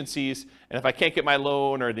contingencies, and if I can't get my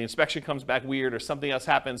loan or the inspection comes back weird or something else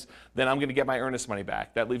happens, then I'm going to get my earnest money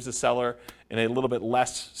back. That leaves the seller in a little bit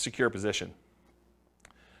less secure position.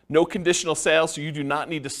 No conditional sale, so you do not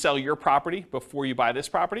need to sell your property before you buy this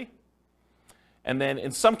property. And then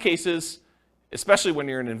in some cases, especially when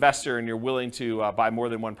you're an investor and you're willing to buy more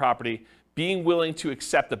than one property, being willing to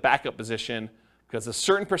accept a backup position, because a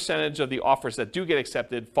certain percentage of the offers that do get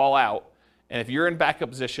accepted fall out. And if you're in backup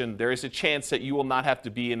position, there is a chance that you will not have to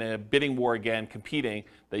be in a bidding war again competing,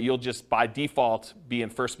 that you'll just by default be in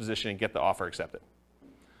first position and get the offer accepted.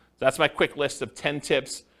 So that's my quick list of 10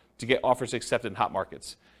 tips to get offers accepted in hot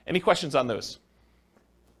markets. Any questions on those?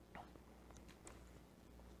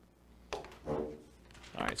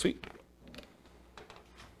 All right, sweet.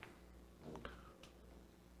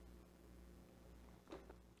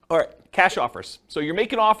 All right, cash offers. So you're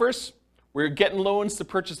making offers, where you're getting loans to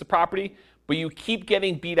purchase the property, but you keep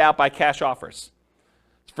getting beat out by cash offers.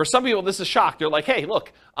 For some people, this is a shock. They're like, hey,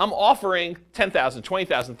 look, I'm offering $10,000,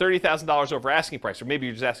 $20,000, $30,000 over asking price, or maybe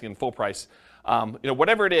you're just asking full price.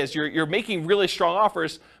 Whatever it is, you're making really strong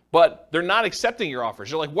offers, but they're not accepting your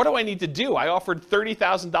offers. You're like, what do I need to do? I offered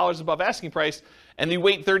 $30,000 above asking price, and you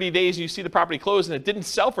wait 30 days and you see the property close and it didn't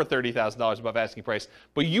sell for $30,000 above asking price,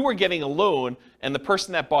 but you were getting a loan and the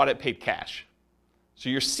person that bought it paid cash. So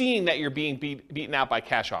you're seeing that you're being beaten out by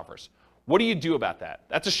cash offers. What do you do about that?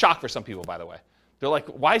 That's a shock for some people, by the way. They're like,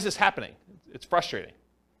 why is this happening? It's frustrating.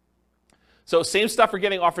 So same stuff for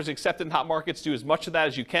getting offers accepted in hot markets. Do as much of that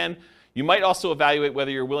as you can. You might also evaluate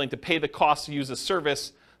whether you're willing to pay the cost to use a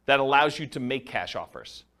service that allows you to make cash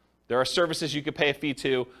offers. There are services you could pay a fee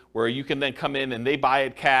to where you can then come in and they buy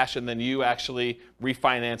it cash and then you actually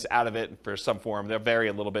refinance out of it for some form. They'll vary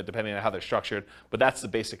a little bit depending on how they're structured, but that's the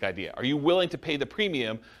basic idea. Are you willing to pay the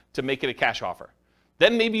premium to make it a cash offer?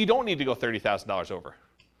 Then maybe you don't need to go $30,000 over.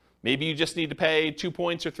 Maybe you just need to pay 2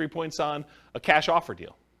 points or 3 points on a cash offer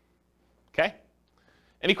deal. Okay?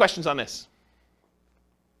 Any questions on this?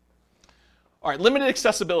 All right, limited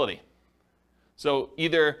accessibility. So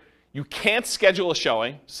either you can't schedule a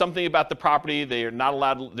showing, something about the property, they're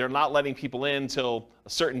not letting people in till a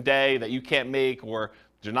certain day that you can't make, or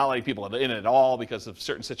they're not letting people in at all because of a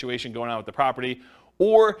certain situation going on with the property,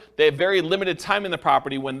 or they have very limited time in the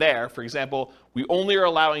property when there. For example, we only are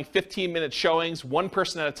allowing 15-minute showings, one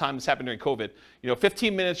person at a time. This happened during COVID.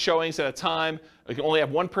 15-minute showings at a time. We can only have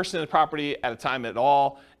one person in the property at a time at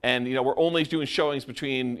all. And we're only doing showings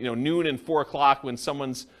between noon and 4 o'clock when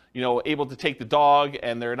someone's able to take the dog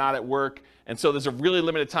and they're not at work. And so there's a really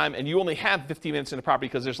limited time, and you only have 15 minutes in the property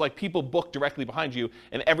because there's like people booked directly behind you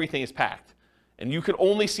and everything is packed. And you can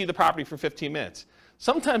only see the property for 15 minutes.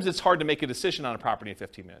 Sometimes it's hard to make a decision on a property in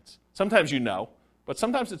 15 minutes. Sometimes but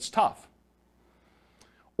sometimes it's tough.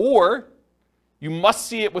 Or you must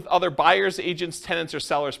see it with other buyers, agents, tenants, or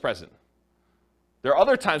sellers present. There are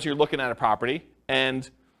other times you're looking at a property and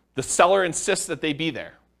the seller insists that they be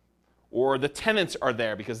there. Or the tenants are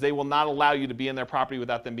there because they will not allow you to be in their property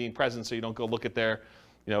without them being present, so you don't go look at their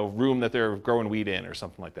room that they're growing weed in or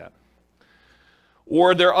something like that.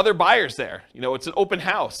 Or there are other buyers there. It's an open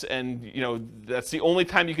house, and that's the only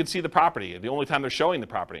time you can see the property, the only time they're showing the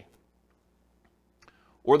property.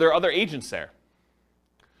 Or there are other agents there.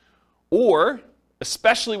 Or,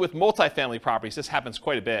 especially with multifamily properties, this happens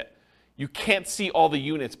quite a bit, you can't see all the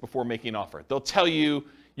units before making an offer. They'll tell you,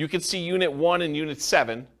 you can see unit 1 and unit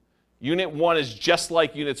 7. Unit 1 is just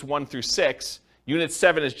like units 1 through 6. Unit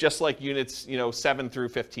 7 is just like units 7 through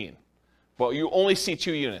 15. Well, you only see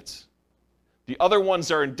 2 units. The other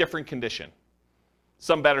ones are in different condition.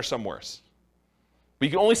 Some better, some worse. But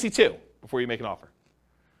you can only see 2 before you make an offer.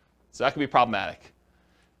 So that can be problematic.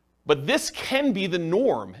 But this can be the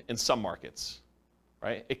norm in some markets,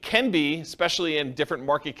 right? It can be, especially in different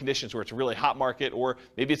market conditions where it's a really hot market, or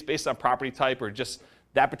maybe it's based on property type, or just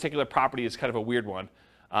that particular property is kind of a weird one.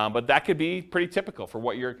 But that could be pretty typical for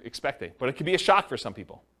what you're expecting. But it could be a shock for some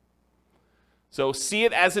people. So see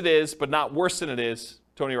it as it is, but not worse than it is,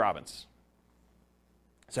 Tony Robbins.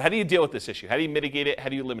 So how do you deal with this issue? How do you mitigate it? How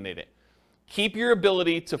do you eliminate it? Keep your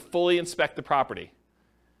ability to fully inspect the property.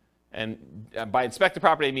 And by inspect the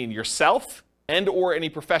property, I mean yourself and or any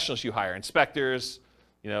professionals you hire. Inspectors,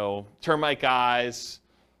 termite guys,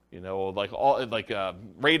 radon,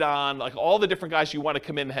 all the different guys you want to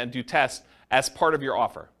come in and do tests as part of your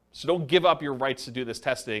offer. So don't give up your rights to do this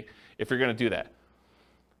testing if you're going to do that.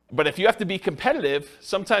 But if you have to be competitive,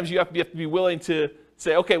 sometimes you have to be willing to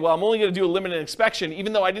say, okay, well, I'm only going to do a limited inspection,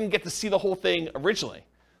 even though I didn't get to see the whole thing originally.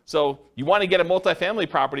 So you want to get a multifamily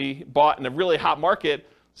property bought in a really hot market.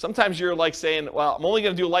 Sometimes you're like saying, well, I'm only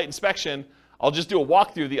going to do a light inspection. I'll just do a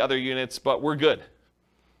walkthrough of the other units, but we're good.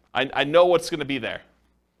 I know what's going to be there.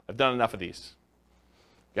 I've done enough of these.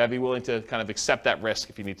 You got to be willing to kind of accept that risk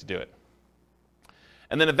if you need to do it.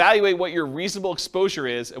 And then evaluate what your reasonable exposure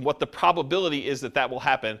is and what the probability is that will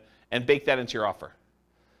happen, and bake that into your offer.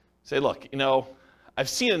 Say, look, I've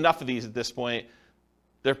seen enough of these at this point.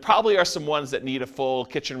 There probably are some ones that need a full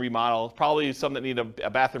kitchen remodel, probably some that need a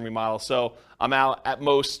bathroom remodel. So I'm out at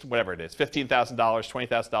most, whatever it is, $15,000,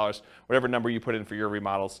 $20,000, whatever number you put in for your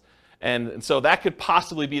remodels. And so that could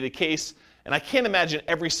possibly be the case. And I can't imagine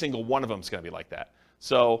every single one of them is going to be like that.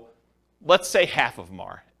 So let's say half of them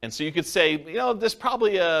are. And so you could say, there's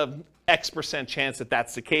probably a X% chance that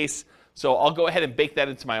that's the case. So I'll go ahead and bake that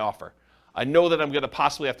into my offer. I know that I'm going to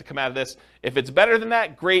possibly have to come out of this. If it's better than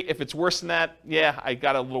that, great. If it's worse than that, yeah, I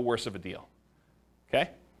got a little worse of a deal. Okay?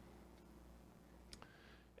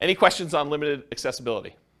 Any questions on limited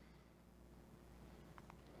accessibility?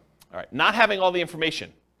 All right, not having all the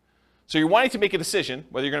information. So you're wanting to make a decision,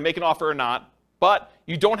 whether you're going to make an offer or not, but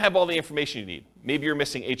you don't have all the information you need. Maybe you're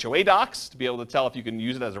missing HOA docs to be able to tell if you can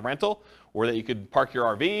use it as a rental, or that you could park your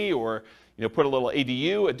RV, or put a little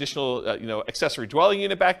ADU, additional accessory dwelling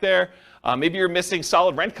unit back there. Maybe you're missing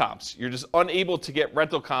solid rent comps. You're just unable to get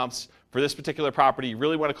rental comps for this particular property. You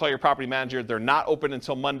really want to call your property manager. They're not open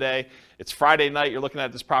until Monday. It's Friday night. You're looking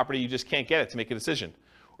at this property. You just can't get it to make a decision.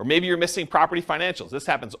 Or maybe you're missing property financials. This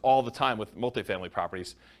happens all the time with multifamily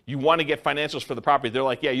properties. You want to get financials for the property. They're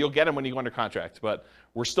like, yeah, you'll get them when you go under contract, but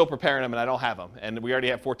we're still preparing them and I don't have them. And we already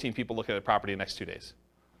have 14 people looking at the property in the next 2 days.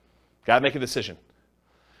 Got to make a decision.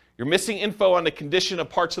 You're missing info on the condition of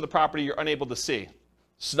parts of the property you're unable to see.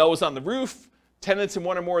 Snow is on the roof, tenants in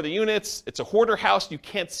one or more of the units. It's a hoarder house. You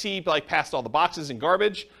can't see past all the boxes and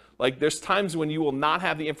garbage. There's times when you will not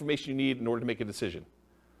have the information you need in order to make a decision.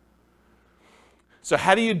 So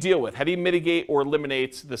how do you deal with, how do you mitigate or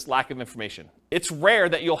eliminate this lack of information? It's rare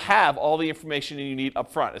that you'll have all the information you need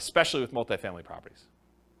up front, especially with multifamily properties.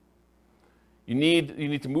 You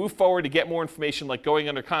need to move forward to get more information, like going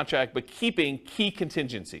under contract, but keeping key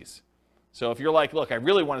contingencies. So if you're like, look, I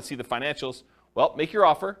really want to see the financials, well, make your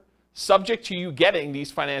offer, subject to you getting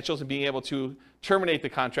these financials and being able to terminate the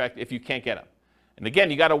contract if you can't get them. And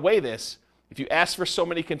again, you got to weigh this. If you ask for so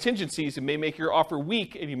many contingencies, it may make your offer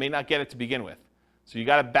weak and you may not get it to begin with. So you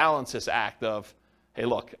got to balance this act of, hey,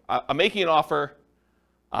 look, I'm making an offer.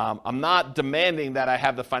 I'm not demanding that I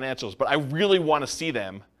have the financials, but I really want to see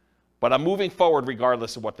them. But I'm moving forward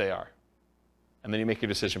regardless of what they are. And then you make your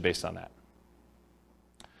decision based on that.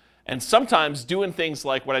 And sometimes doing things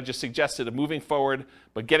like what I just suggested of moving forward,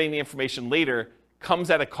 but getting the information later, comes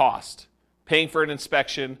at a cost. Paying for an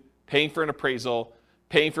inspection, paying for an appraisal,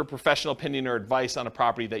 paying for professional opinion or advice on a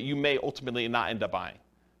property that you may ultimately not end up buying.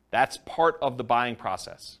 That's part of the buying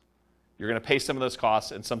process. You're going to pay some of those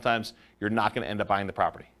costs, and sometimes you're not going to end up buying the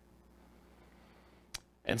property.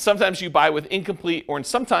 And sometimes you buy with incomplete or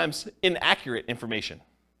sometimes inaccurate information.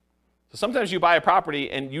 So sometimes you buy a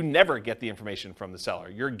property and you never get the information from the seller.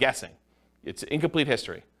 You're guessing. It's incomplete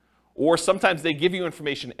history. Or sometimes they give you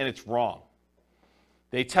information and it's wrong.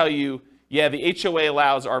 They tell you, yeah, the HOA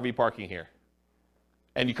allows RV parking here.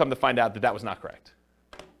 and you come to find out that that was not correct.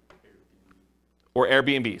 Or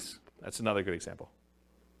Airbnbs. That's another good example.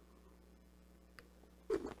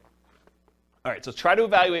 All right, so try to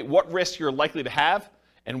evaluate what risk you're likely to have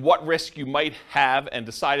and what risk you might have and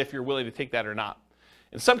decide if you're willing to take that or not.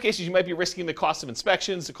 In some cases, you might be risking the cost of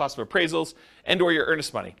inspections, the cost of appraisals, and or your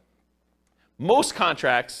earnest money. Most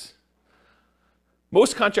contracts are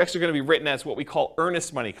going to be written as what we call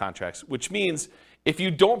earnest money contracts, which means if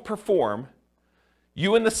you don't perform,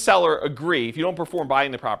 you and the seller agree, if you don't perform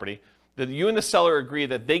buying the property, that you and the seller agree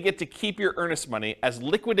that they get to keep your earnest money as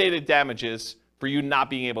liquidated damages for you not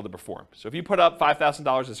being able to perform. So if you put up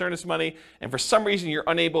 $5,000 as earnest money, and for some reason you're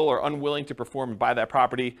unable or unwilling to perform and buy that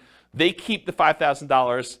property, they keep the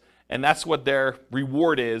 $5,000, and that's what their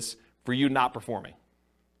reward is for you not performing.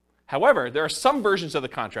 However, there are some versions of the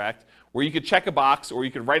contract where you could check a box or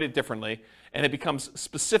you could write it differently, and it becomes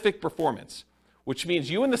specific performance, which means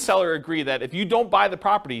you and the seller agree that if you don't buy the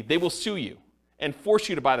property, they will sue you and force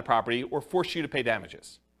you to buy the property or force you to pay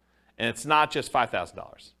damages. And it's not just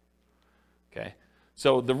 $5,000. Okay?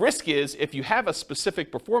 So the risk is if you have a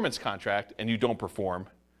specific performance contract and you don't perform,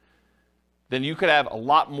 then you could have a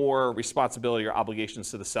lot more responsibility or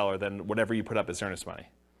obligations to the seller than whatever you put up as earnest money.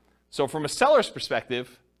 So from a seller's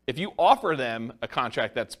perspective, if you offer them a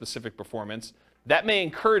contract that's specific performance, that may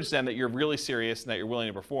encourage them that you're really serious and that you're willing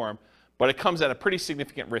to perform, but it comes at a pretty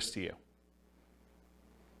significant risk to you.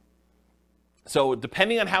 So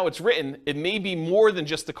depending on how it's written, it may be more than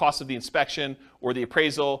just the cost of the inspection or the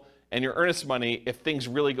appraisal and your earnest money if things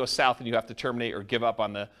really go south and you have to terminate or give up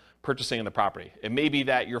on the purchasing of the property. It may be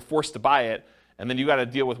that you're forced to buy it, and then you got to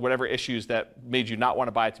deal with whatever issues that made you not want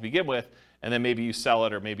to buy it to begin with, and then maybe you sell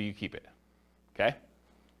it or maybe you keep it. Okay?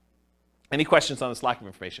 Any questions on this lack of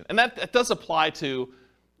information? And that does apply to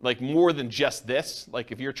like more than just this.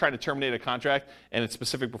 Like if you're trying to terminate a contract and it's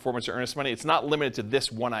specific performance or earnest money, it's not limited to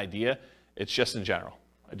this one idea. It's just in general.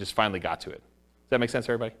 I just finally got to it. Does that make sense,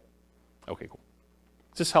 everybody? Okay, cool.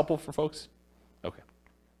 Is this helpful for folks? Okay.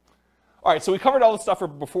 All right, so we covered all the stuff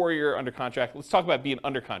before you're under contract. Let's talk about being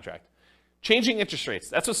under contract. Changing interest rates.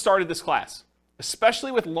 That's what started this class,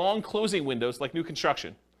 especially with long closing windows like new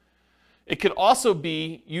construction. It could also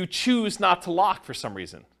be you choose not to lock for some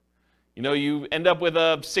reason. You know, you end up with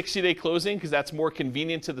a 60-day closing because that's more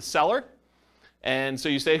convenient to the seller. And so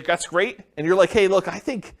you say, that's great. And you're like, hey, look,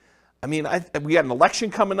 we got an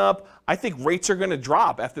election coming up. I think rates are going to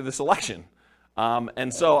drop after this election.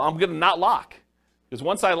 And so I'm going to not lock. Because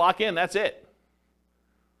once I lock in, that's it.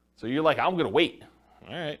 So you're like, I'm going to wait.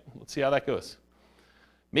 All right, let's see how that goes.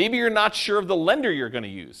 Maybe you're not sure of the lender you're going to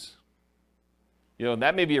use. You know,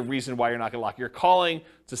 that may be a reason why you're not going to lock. You're calling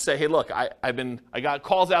to say, hey, look, I got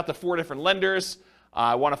calls out to 4 different lenders.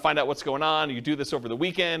 I want to find out what's going on. You do this over the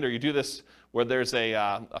weekend, or you do this where there's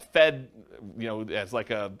a Fed, you know, as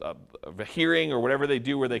like a hearing or whatever they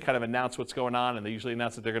do where they kind of announce what's going on, and they usually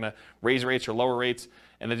announce that they're going to raise rates or lower rates,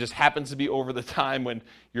 and it just happens to be over the time when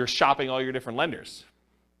you're shopping all your different lenders.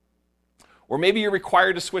 Or maybe you're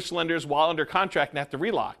required to switch lenders while under contract and have to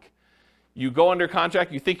relock. You go under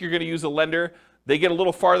contract, you think you're going to use a lender, they get a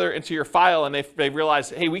little farther into your file and they realize,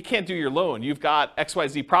 hey, we can't do your loan. You've got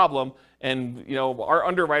XYZ problem, and you know our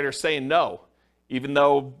underwriter's saying no, even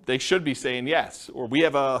though they should be saying yes. Or we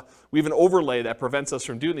have an overlay that prevents us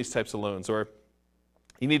from doing these types of loans. Or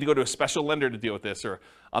you need to go to a special lender to deal with this. Or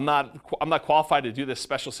I'm not qualified to do this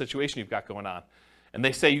special situation you've got going on. And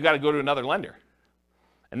they say you got to go to another lender.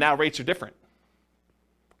 And now rates are different.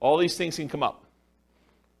 All these things can come up.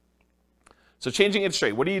 So changing interest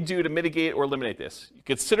rate, what do you do to mitigate or eliminate this? You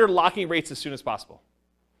consider locking rates as soon as possible.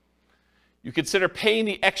 You consider paying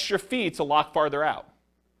the extra fee to lock farther out.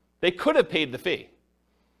 They could have paid the fee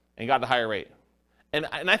and got the higher rate. And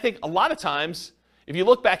I think a lot of times, if you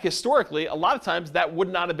look back historically, a lot of times that would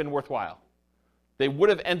not have been worthwhile. They would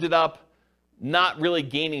have ended up not really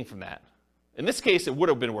gaining from that. In this case, it would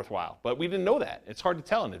have been worthwhile, but we didn't know that. It's hard to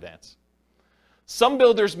tell in advance. Some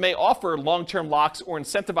builders may offer long-term locks or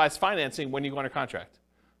incentivized financing when you go under contract.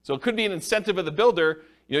 So it could be an incentive of the builder.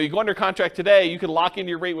 You know, you go under contract today, you can lock in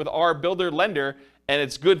your rate with our builder lender, and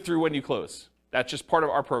it's good through when you close. That's just part of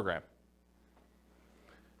our program.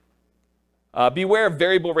 Beware of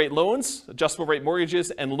variable rate loans, adjustable rate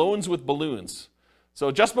mortgages, and loans with balloons. So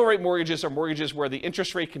adjustable rate mortgages are mortgages where the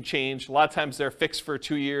interest rate can change. A lot of times they're fixed for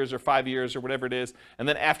 2 years or 5 years or whatever it is. And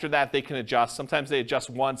then after that, they can adjust. Sometimes they adjust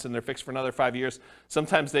once and they're fixed for another 5 years.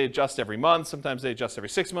 Sometimes they adjust every month. Sometimes they adjust every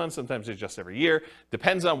 6 months. Sometimes they adjust every year.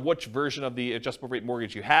 Depends on which version of the adjustable rate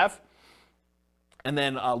mortgage you have. And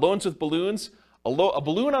then loans with balloons. A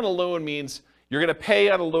balloon on a loan means you're going to pay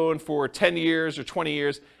on a loan for 10 years or 20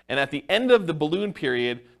 years. And at the end of the balloon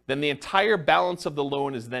period, then the entire balance of the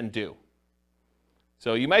loan is then due.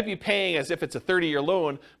 So you might be paying as if it's a 30-year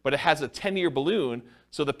loan, but it has a 10-year balloon,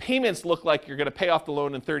 so the payments look like you're going to pay off the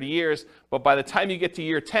loan in 30 years, but by the time you get to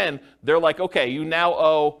year 10, they're like, okay, you now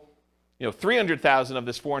owe $300,000 of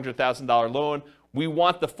this $400,000 loan. We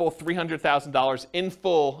want the full $300,000 in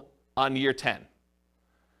full on year 10.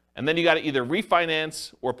 And then you got to either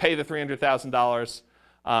refinance or pay the $300,000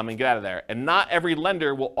 and get out of there. And not every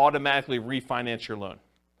lender will automatically refinance your loan.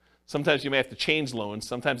 Sometimes you may have to change loans.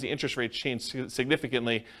 Sometimes the interest rates change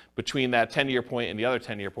significantly between that 10-year point and the other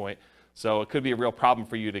 10-year point. So it could be a real problem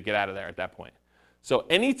for you to get out of there at that point. So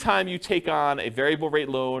anytime you take on a variable rate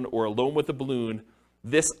loan or a loan with a balloon,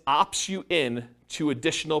 this opts you in to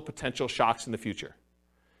additional potential shocks in the future.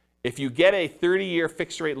 If you get a 30-year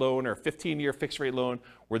fixed rate loan or a 15-year fixed rate loan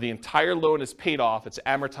where the entire loan is paid off, it's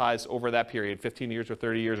amortized over that period, 15 years or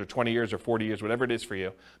 30 years or 20 years or 40 years, whatever it is for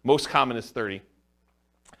you. Most common is 30.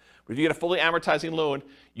 But if you get a fully amortizing loan,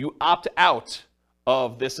 you opt out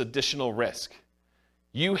of this additional risk.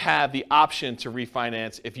 You have the option to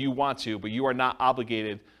refinance if you want to, but you are not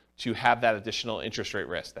obligated to have that additional interest rate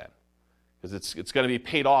risk then. Because it's going to be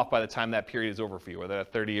paid off by the time that period is over for you, whether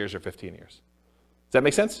that's 30 years or 15 years. Does that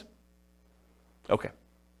make sense? Okay.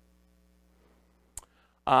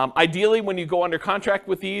 Ideally, when you go under contract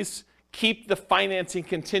with these, keep the financing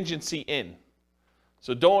contingency in.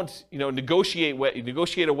 So don't negotiate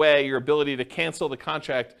away your ability to cancel the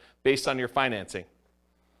contract based on your financing.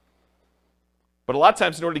 But a lot of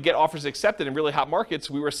times, in order to get offers accepted in really hot markets,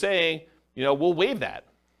 we were saying, we'll waive that.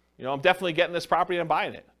 I'm definitely getting this property and I'm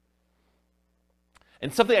buying it.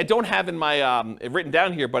 And something I don't have in my written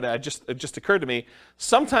down here, but it just occurred to me,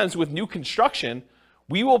 sometimes with new construction,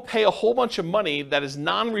 we will pay a whole bunch of money that is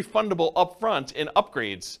non-refundable upfront in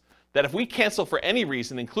upgrades that if we cancel for any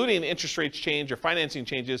reason, including the interest rates change or financing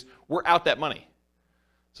changes, we're out that money.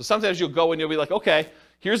 So sometimes you'll go and you'll be like, okay,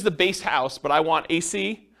 here's the base house, but I want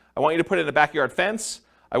AC. I want you to put in a backyard fence.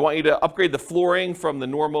 I want you to upgrade the flooring from the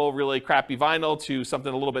normal, really crappy vinyl to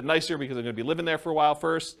something a little bit nicer because I'm going to be living there for a while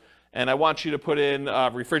first. And I want you to put in a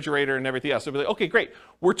refrigerator and everything else. So we'll be like, okay, great.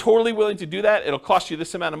 We're totally willing to do that. It'll cost you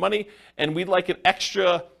this amount of money. And we'd like an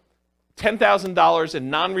extra $10,000 in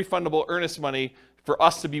non-refundable earnest money for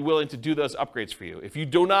us to be willing to do those upgrades for you. If you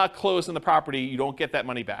do not close on the property, you don't get that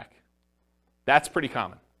money back. That's pretty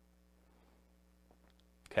common.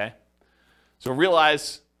 Okay? So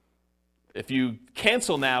realize if you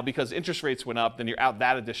cancel now because interest rates went up, then you're out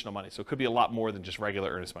that additional money. So it could be a lot more than just regular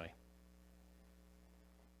earnest money.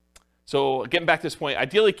 So getting back to this point,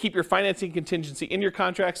 ideally keep your financing contingency in your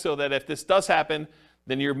contract so that if this does happen,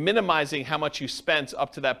 then you're minimizing how much you spent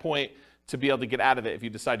up to that point to be able to get out of it if you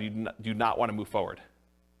decide you do not want to move forward.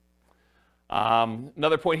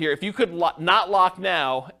 Another point here, if you could not lock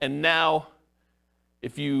now, and now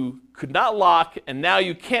if you could not lock and now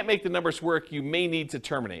you can't make the numbers work, you may need to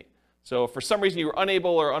terminate. So if for some reason you were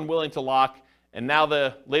unable or unwilling to lock, and now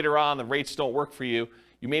later on the rates don't work for you,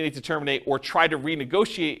 you may need to terminate or try to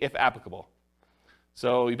renegotiate if applicable.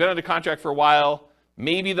 So you've been under contract for a while.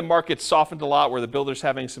 Maybe the market's softened a lot where the builder's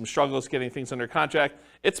having some struggles getting things under contract.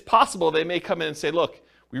 It's possible they may come in and say, look,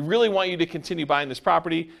 we really want you to continue buying this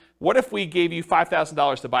property. What if we gave you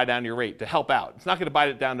 $5,000 to buy down your rate to help out? It's not going to buy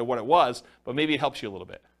it down to what it was, but maybe it helps you a little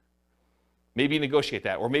bit. Maybe you negotiate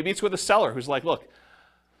that. Or maybe it's with a seller who's like, look,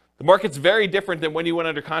 the market's very different than when you went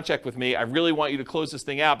under contract with me. I really want you to close this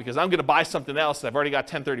thing out because I'm going to buy something else. I've already got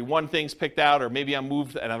 1031 things picked out, or maybe I'm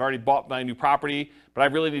moved and I've already bought my new property, but I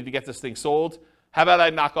really need to get this thing sold. How about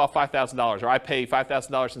I knock off $5,000, or I pay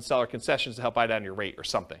 $5,000 in seller concessions to help buy down your rate or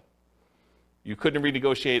something? You couldn't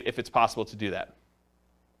renegotiate if it's possible to do that.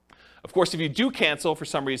 Of course, if you do cancel for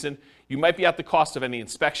some reason, you might be at the cost of any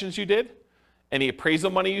inspections you did, any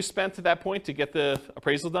appraisal money you spent to that point to get the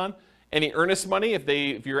appraisal done, any earnest money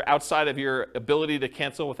if you're outside of your ability to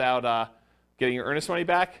cancel without getting your earnest money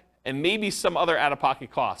back, and maybe some other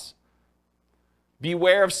out-of-pocket costs.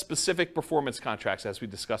 Beware of specific performance contracts, as we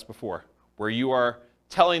discussed before, where you are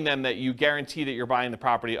telling them that you guarantee that you're buying the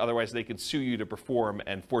property, otherwise they can sue you to perform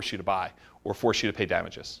and force you to buy or force you to pay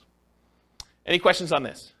damages. Any questions on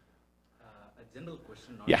this? A general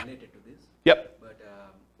question not Yeah. related to this. Yep. But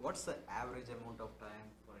what's the average amount of time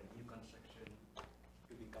for a new construction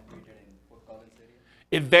to be completed in Fort Collins area?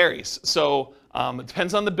 It varies. So it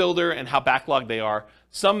depends on the builder and how backlogged they are.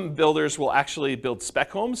 Some builders will actually build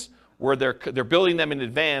spec homes where they're building them in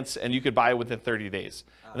advance and you could buy it within 30 days.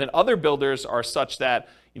 And then other builders are such that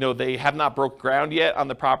they have not broke ground yet on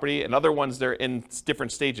the property, and other ones they're in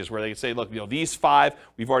different stages where they say, look, these 5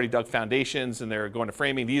 we've already dug foundations and they're going to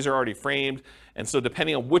framing. These are already framed, and so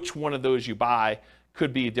depending on which one of those you buy,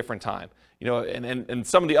 could be a different time. and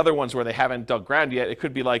some of the other ones where they haven't dug ground yet, it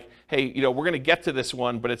could be like, hey, we're going to get to this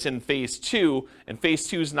one, but it's in phase 2, and phase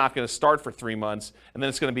 2 is not going to start for 3 months, and then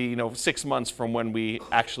it's going to be 6 months from when we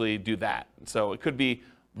actually do that. So it could be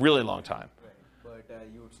really long time. Right, but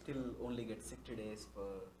you would still only get 60 days for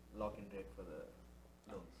lock-in rate for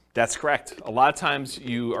the loans. That's correct. A lot of times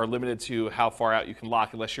you are limited to how far out you can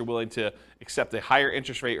lock unless you're willing to accept a higher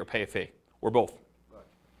interest rate or pay a fee, or both. Got it.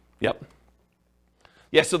 Yep.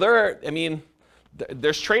 Yeah, so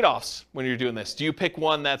there's trade-offs when you're doing this. Do you pick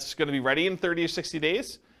one that's going to be ready in 30 or 60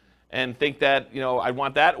 days and think that, I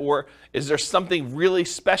want that? Or is there something really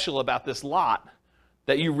special about this lot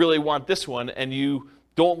that you really want this one and you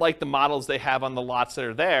don't like the models they have on the lots that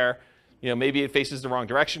are there? Maybe it faces the wrong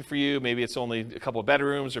direction for you. Maybe it's only a couple of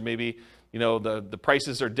bedrooms, or maybe, the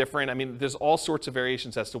prices are different. There's all sorts of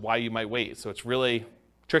variations as to why you might wait. So it's really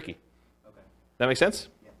tricky. Okay. That make sense?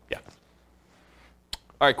 Yeah.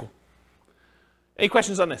 All right, cool. Any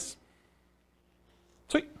questions on this?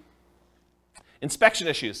 Sweet. Inspection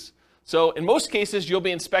issues. So in most cases, you'll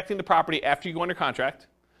be inspecting the property after you go under contract,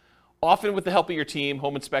 often with the help of your team,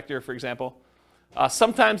 home inspector, for example.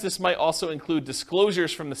 Sometimes this might also include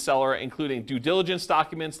disclosures from the seller, including due diligence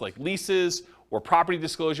documents like leases or property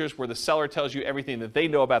disclosures where the seller tells you everything that they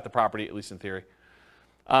know about the property, at least in theory.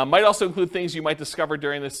 Might also include things you might discover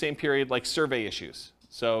during the same period, like survey issues.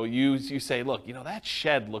 So you say, look, that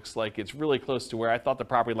shed looks like it's really close to where I thought the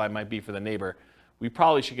property line might be for the neighbor. We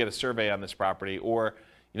probably should get a survey on this property. Or,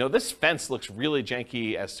 this fence looks really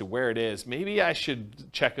janky as to where it is. Maybe I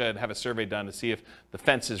should check and have a survey done to see if the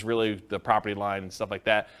fence is really the property line and stuff like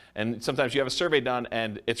that. And sometimes you have a survey done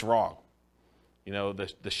and it's wrong.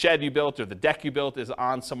 The shed you built or the deck you built is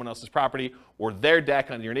on someone else's property, or their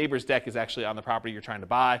deck on your neighbor's deck is actually on the property you're trying to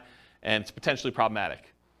buy, and it's potentially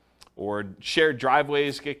problematic. Or shared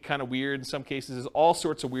driveways get kind of weird in some cases. There's all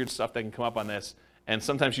sorts of weird stuff that can come up on this, and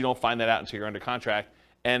sometimes you don't find that out until you're under contract.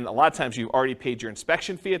 And a lot of times you've already paid your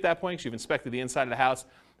inspection fee at that point, because you've inspected the inside of the house,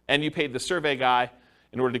 and you paid the survey guy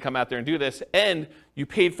in order to come out there and do this, and you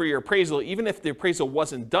paid for your appraisal, even if the appraisal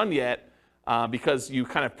wasn't done yet, because you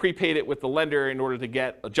kind of prepaid it with the lender in order to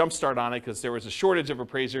get a jump start on it, because there was a shortage of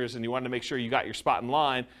appraisers and you wanted to make sure you got your spot in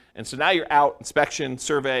line. And so now you're out, inspection,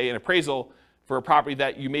 survey, and appraisal for a property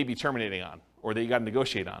that you may be terminating on or that you got to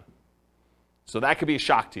negotiate on. So that could be a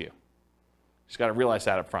shock to you. You just got to realize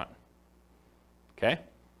that up front. Okay?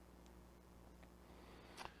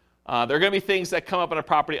 There are going to be things that come up on a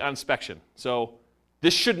property on inspection. So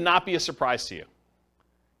this should not be a surprise to you.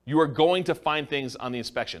 You are going to find things on the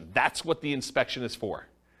inspection. That's what the inspection is for.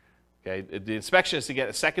 Okay? The inspection is to get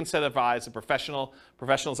a second set of eyes, a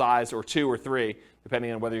professional's eyes, or 2 or 3,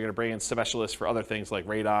 depending on whether you're going to bring in specialists for other things like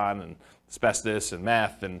radon and asbestos and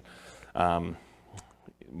meth and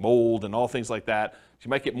mold and all things like that. So you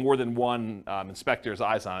might get more than one inspector's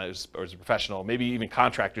eyes on it or as a professional. Maybe even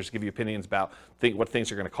contractors give you opinions about what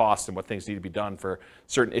things are going to cost and what things need to be done for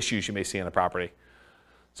certain issues you may see on the property.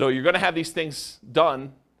 So you're going to have these things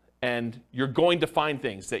done, and you're going to find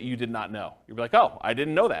things that you did not know. You'll be like, oh, I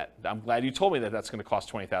didn't know that. I'm glad you told me that that's going to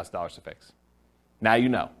cost $20,000 to fix. Now you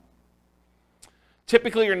know.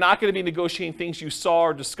 Typically, you're not going to be negotiating things you saw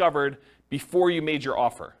or discovered before you made your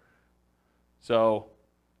offer. So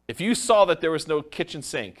if you saw that there was no kitchen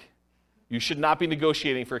sink, you should not be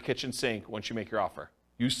negotiating for a kitchen sink once you make your offer.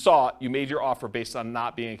 You saw it, you made your offer based on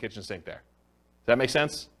not being a kitchen sink there. Does that make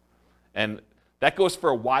sense? And that goes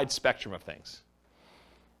for a wide spectrum of things.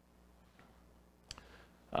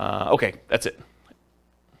 Okay, that's it.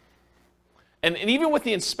 And even with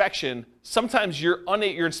the inspection, sometimes your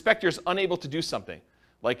inspector is unable to do something.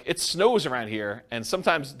 Like it snows around here, and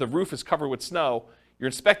sometimes the roof is covered with snow. Your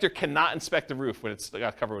inspector cannot inspect the roof when it's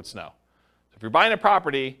got covered with snow. So if you're buying a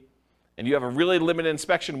property and you have a really limited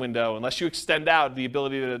inspection window, unless you extend out the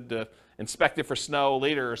ability to inspect it for snow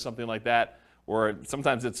later or something like that, or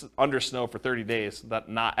sometimes it's under snow for 30 days,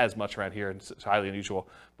 not as much around here, it's highly unusual.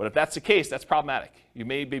 But if that's the case, that's problematic. You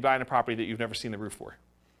may be buying a property that you've never seen the roof for.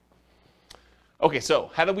 Okay, so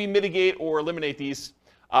how do we mitigate or eliminate these?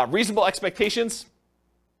 Reasonable expectations.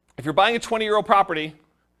 If you're buying a 20-year-old property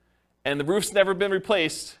and the roof's never been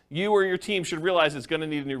replaced, you or your team should realize it's going to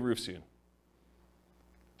need a new roof soon.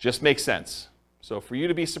 Just makes sense. So for you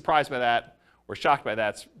to be surprised by that or shocked by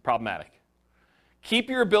that's problematic.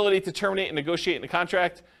 Keep your ability to terminate and negotiate in a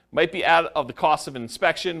contract. Might be out of the cost of an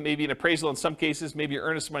inspection, maybe an appraisal in some cases, maybe your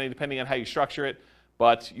earnest money depending on how you structure it.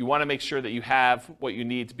 But you want to make sure that you have what you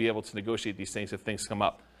need to be able to negotiate these things if things come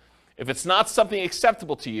up. If it's not something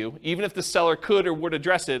acceptable to you, even if the seller could or would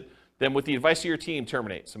address it, then with the advice of your team,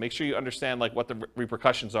 terminate. So make sure you understand what the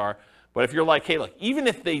repercussions are. But if you're like, hey, look, even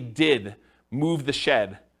if they did move the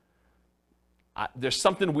shed, there's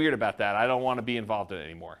something weird about that. I don't want to be involved in it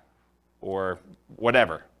anymore, or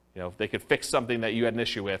whatever. If they could fix something that you had an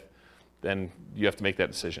issue with, then you have to make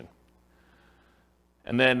that decision.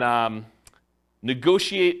 And then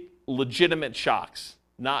negotiate legitimate shocks,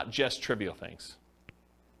 not just trivial things.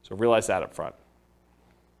 So realize that up front.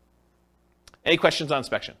 Any questions on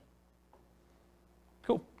inspection?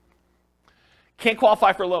 Cool. Can't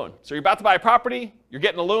qualify for a loan. So you're about to buy a property, you're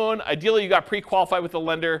getting a loan. Ideally, you got pre-qualified with a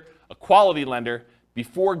lender, a quality lender,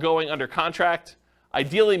 before going under contract.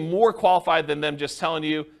 Ideally, more qualified than them just telling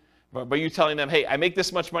you, but you telling them, hey, I make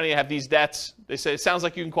this much money, I have these debts. They say, it sounds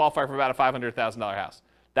like you can qualify for about a $500,000 house.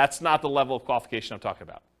 That's not the level of qualification I'm talking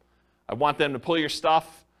about. I want them to pull your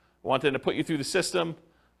stuff. I want them to put you through the system.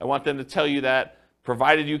 I want them to tell you that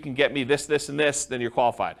provided you can get me this, this, and this, then you're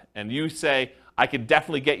qualified. And you say, I can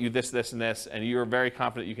definitely get you this, this, and this, and you're very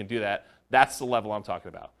confident you can do that. That's the level I'm talking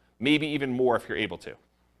about. Maybe even more if you're able to.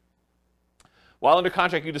 While under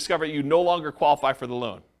contract, you discover you no longer qualify for the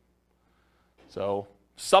loan. So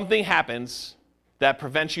something happens that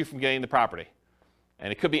prevents you from getting the property.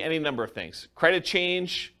 And it could be any number of things. Credit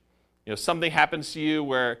change, something happens to you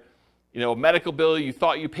where, a medical bill you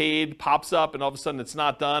thought you paid pops up and all of a sudden it's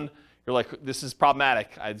not done. You're like, this is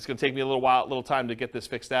problematic. It's going to take me a little time to get this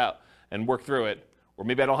fixed out and work through it. Or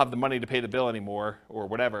maybe I don't have the money to pay the bill anymore or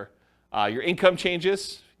whatever. Your income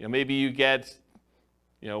changes. Maybe you get,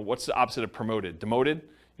 what's the opposite of promoted? Demoted.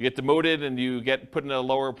 You get demoted and you get put in a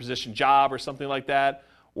lower position job or something like that.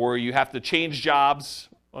 Or you have to change jobs.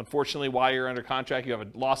 Unfortunately, while you're under contract, you have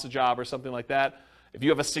a loss of job or something like that. If you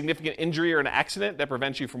have a significant injury or an accident that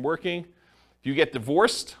prevents you from working, if you get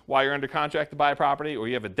divorced while you're under contract to buy a property, or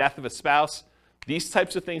you have a death of a spouse, these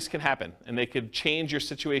types of things can happen, and they could change your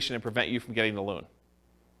situation and prevent you from getting the loan.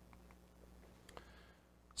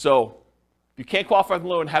 So if you can't qualify for the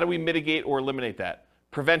loan, how do we mitigate or eliminate that?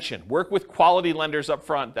 Prevention. Work with quality lenders up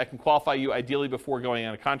front that can qualify you ideally before going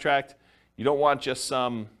on a contract. You don't want just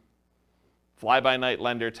some fly-by-night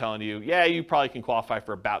lender telling you, yeah, you probably can qualify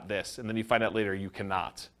for about this, and then you find out later you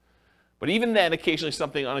cannot. But even then, occasionally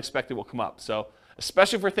something unexpected will come up. So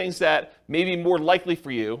especially for things that may be more likely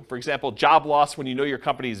for you, for example, job loss when you know your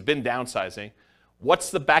company has been downsizing,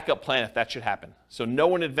 what's the backup plan if that should happen? So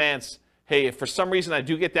know in advance, hey, if for some reason I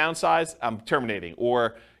do get downsized, I'm terminating.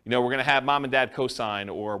 Or we're going to have mom and dad co-sign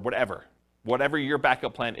or whatever your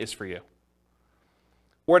backup plan is for you.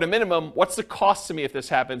 Or at a minimum, what's the cost to me if this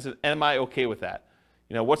happens, and am I okay with that?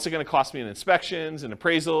 What's it going to cost me in inspections and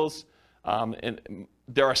appraisals? And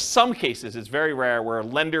there are some cases, it's very rare, where a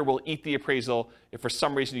lender will eat the appraisal if for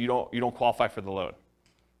some reason you don't qualify for the loan.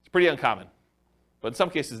 It's pretty uncommon, but in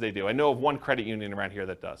some cases they do. I know of one credit union around here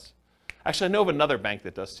that does. Actually, I know of another bank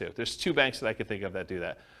that does too. There's 2 banks that I could think of that do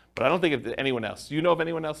that, but I don't think of anyone else. Do you know of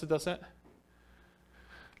anyone else that does that?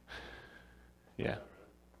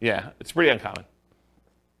 Yeah, it's pretty uncommon.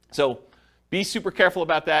 So be super careful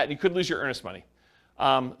about that, and you could lose your earnest money.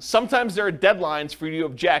 Sometimes there are deadlines for you to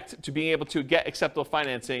object to being able to get acceptable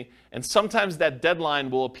financing, and sometimes that deadline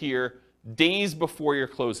will appear days before your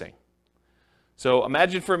closing. So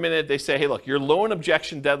imagine for a minute they say, hey, look, your loan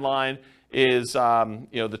objection deadline is the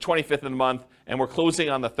 25th of the month, and we're closing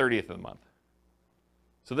on the 30th of the month.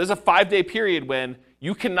 So there's a 5-day period when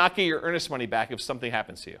you cannot get your earnest money back if something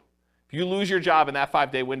happens to you. If you lose your job in that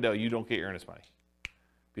 5-day window, you don't get your earnest money.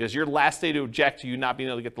 Because your last day to object to you not being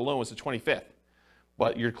able to get the loan was the 25th.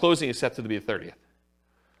 But your closing is set to be the 30th.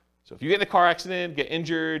 So if you get in a car accident, get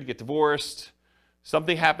injured, get divorced,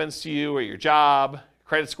 something happens to you or your job,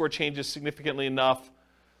 credit score changes significantly enough,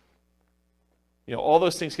 all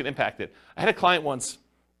those things can impact it. I had a client once,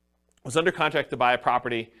 was under contract to buy a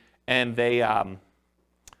property, and they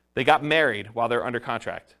got married while they were under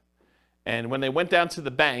contract. And when they went down to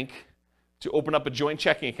the bank to open up a joint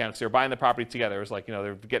checking account, because they were buying the property together. It was like,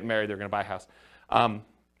 they're getting married, they're going to buy a house.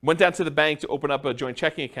 Went down to the bank to open up a joint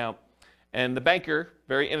checking account, and the banker,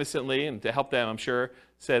 very innocently, and to help them, I'm sure,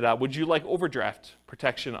 said, would you like overdraft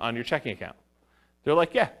protection on your checking account? They're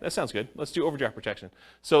like, yeah, that sounds good. Let's do overdraft protection.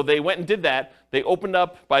 So they went and did that. They opened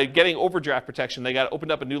up, by getting overdraft protection, they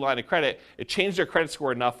opened up a new line of credit. It changed their credit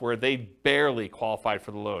score enough where they barely qualified for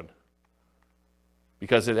the loan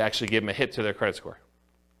because it actually gave them a hit to their credit score.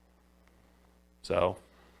 So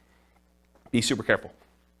be super careful.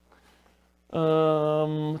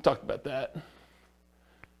 Talked about that.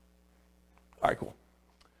 All right, cool.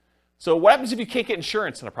 So what happens if you can't get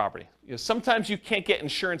insurance on a property? Sometimes you can't get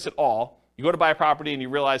insurance at all. You go to buy a property and you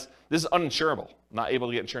realize this is uninsurable. I'm not able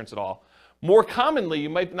to get insurance at all. More commonly, you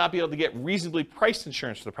might not be able to get reasonably priced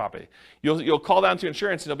insurance for the property. You'll call down to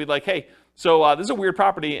insurance and they'll be like, hey, so this is a weird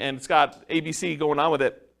property and it's got ABC going on with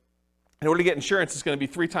it. in order to get insurance, it's going to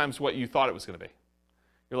be 3 times what you thought it was going to be.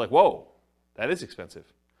 You're like, whoa, that is expensive.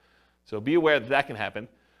 So be aware that that can happen.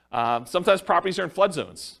 Sometimes properties are in flood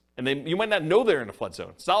zones, and you might not know they're in a flood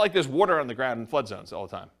zone. It's not like there's water on the ground in flood zones all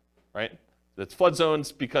the time, right? It's flood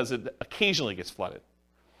zones because it occasionally gets flooded.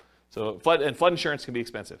 So flood insurance can be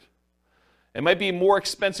expensive. It might be more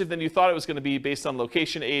expensive than you thought it was going to be based on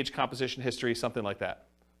location, age, composition, history, something like that.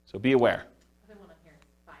 So be aware. The one on here is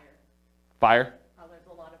fire. Fire? There's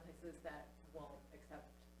a lot of places that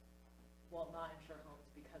will not insure homes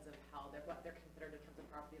because of what they're considered in terms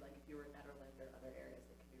of property. Like if you were in Netherlands or other areas,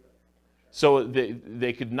 it can be really hard to insure. So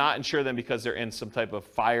they could not insure them because they're in some type of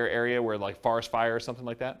fire area where like forest fire or something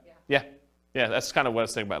like that? Yeah. Yeah, that's kind of what I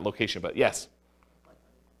was thinking about location, but yes.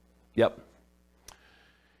 Yep.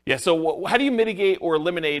 Yeah, so how do you mitigate or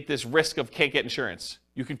eliminate this risk of can't get insurance?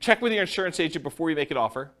 You can check with your insurance agent before you make an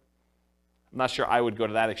offer. I'm not sure I would go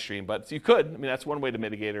to that extreme, but you could. I mean, that's one way to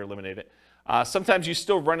mitigate or eliminate it. Sometimes you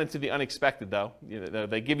still run into the unexpected, though.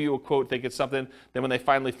 They give you a quote, they get something, then when they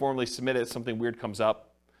finally formally submit it, something weird comes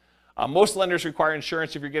up. Most lenders require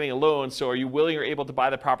insurance if you're getting a loan, so are you willing or able to buy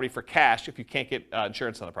the property for cash if you can't get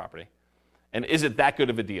insurance on the property? And is it that good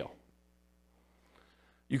of a deal?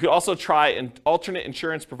 You could also try alternate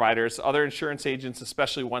insurance providers, other insurance agents,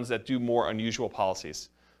 especially ones that do more unusual policies.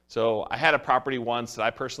 So I had a property once that I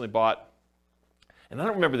personally bought, and I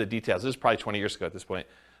don't remember the details. This is probably 20 years ago at this point.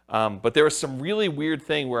 But there was some really weird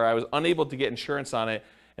thing where I was unable to get insurance on it,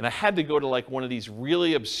 and I had to go to like one of these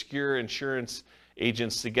really obscure insurance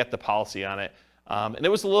agents to get the policy on it. And it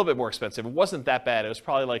was a little bit more expensive. It wasn't that bad. It was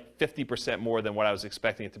probably like 50% more than what I was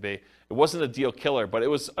expecting it to be. It wasn't a deal killer, but it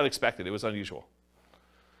was unexpected. It was unusual.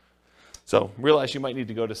 So realize you might need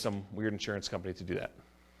to go to some weird insurance company to do that.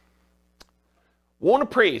 Won't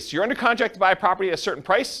appraise. You're under contract to buy a property at a certain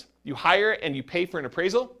price. You hire and you pay for an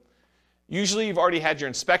appraisal. Usually you've already had your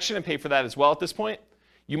inspection and pay for that as well at this point.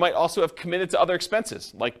 You might also have committed to other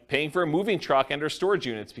expenses, like paying for a moving truck and or storage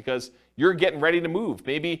units because you're getting ready to move.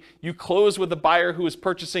 Maybe you close with a buyer who is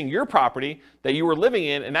purchasing your property that you were living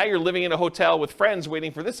in, and now you're living in a hotel with friends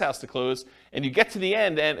waiting for this house to close, and you get to the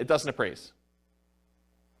end and it doesn't appraise.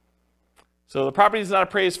 So the property is not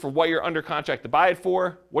appraised for what you're under contract to buy it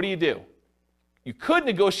for. What do? You could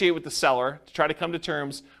negotiate with the seller to try to come to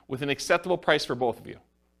terms with an acceptable price for both of you.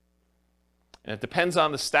 And it depends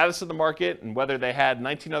on the status of the market and whether they had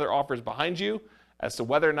 19 other offers behind you as to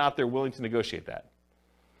whether or not they're willing to negotiate that.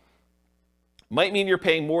 Might mean you're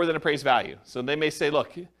paying more than appraised value. So they may say,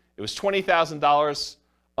 look, it was $20,000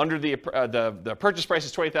 under the purchase price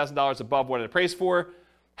is $20,000 above what it appraised for.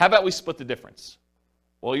 How about we split the difference?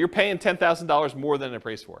 Well, you're paying $10,000 more than it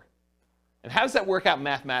appraised for. And how does that work out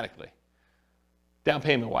mathematically, down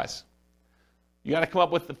payment-wise? You got to come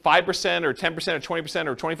up with the 5% or 10% or 20%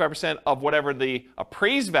 or 25% of whatever the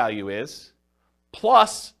appraised value is,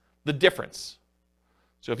 plus the difference.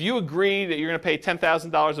 So if you agree that you're going to pay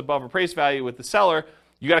 $10,000 above appraised value with the seller,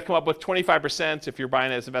 you got to come up with 25%, if you're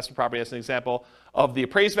buying it as investment property as an example, of the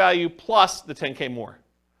appraised value plus the $10K more.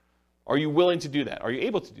 Are you willing to do that? Are you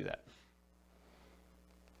able to do that?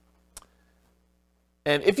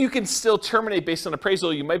 And if you can still terminate based on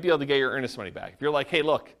appraisal, you might be able to get your earnest money back. If you're like, hey,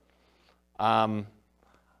 look, I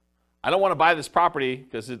don't want to buy this property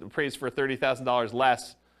because it appraised for $30,000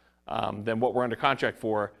 less than what we're under contract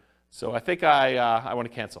for, so I think I want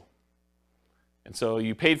to cancel. And so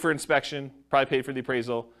you paid for inspection, probably paid for the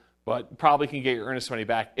appraisal, but probably can get your earnest money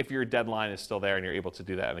back if your deadline is still there and you're able to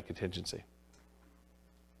do that in a contingency.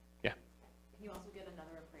 Yeah? Can you also get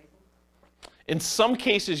another appraisal? In some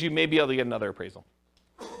cases, you may be able to get another appraisal.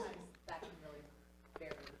 Sometimes that can really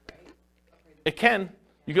vary, right? It can.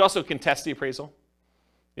 You could also contest the appraisal.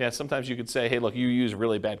 Yeah, sometimes you could say, hey, look, you use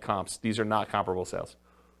really bad comps. These are not comparable sales.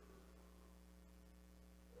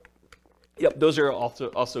 Yep, those are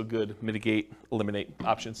also good mitigate, eliminate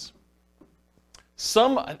options.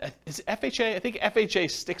 Is FHA? I think FHA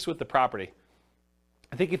sticks with the property.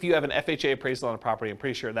 I think if you have an FHA appraisal on a property, I'm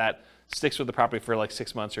pretty sure that sticks with the property for like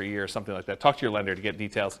 6 months or a year or something like that. Talk to your lender to get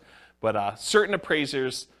details. But certain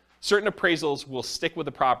appraisals will stick with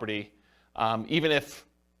the property, even if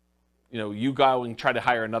you go and try to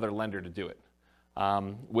hire another lender to do it.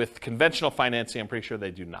 With conventional financing, I'm pretty sure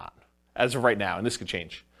they do not, as of right now, and this could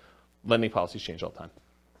change. Lending policies change all the time.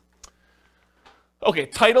 Okay,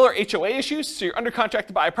 title or HOA issues. So you're under contract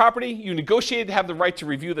to buy a property. You negotiated to have the right to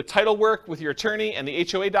review the title work with your attorney and the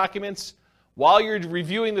HOA documents. While you're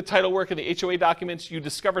reviewing the title work and the HOA documents, you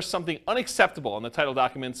discover something unacceptable in the title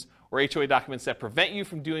documents or HOA documents that prevent you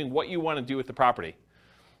from doing what you want to do with the property.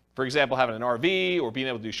 For example, having an RV or being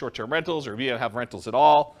able to do short-term rentals or being able to have rentals at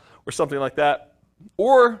all or something like that.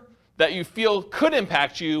 Or that you feel could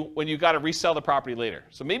impact you when you got to resell the property later.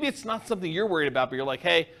 So maybe it's not something you're worried about, but you're like,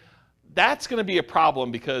 hey, that's going to be a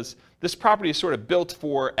problem because this property is sort of built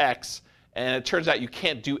for X, and it turns out you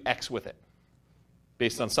can't do X with it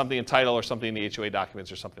based on something in title or something in the HOA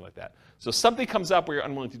documents or something like that. So something comes up where you're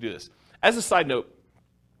unwilling to do this. As a side note,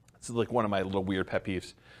 this is like one of my little weird pet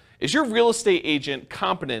peeves. Is your real estate agent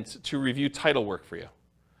competent to review title work for you?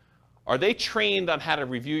 Are they trained on how to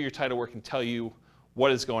review your title work and tell you what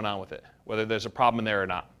is going on with it, whether there's a problem in there or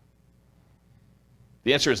not?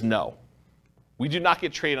 The answer is no. We do not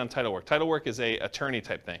get trained on title work. Title work is an attorney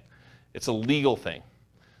type thing. It's a legal thing.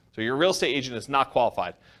 So your real estate agent is not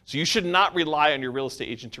qualified. So you should not rely on your real estate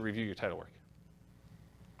agent to review your title work.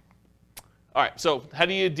 All right, so how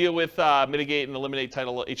do you deal with, mitigate and eliminate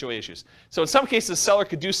title HOA issues? So in some cases, the seller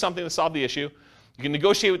could do something to solve the issue. You can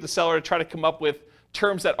negotiate with the seller to try to come up with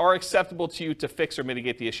terms that are acceptable to you to fix or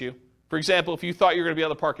mitigate the issue. For example, if you thought you were going to be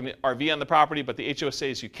able to park an RV on the property, but the HOA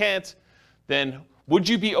says you can't, then would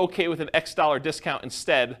you be okay with an X dollar discount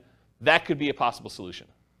instead? That could be a possible solution.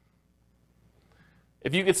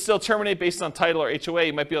 If you could still terminate based on title or HOA,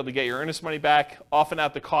 you might be able to get your earnest money back, off and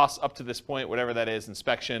out the costs up to this point, whatever that is,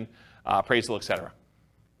 inspection, appraisal, etc.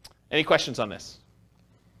 Any questions on this?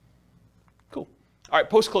 Cool. All right,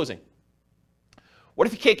 post-closing. What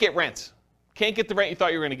if you can't get rent? Can't get the rent you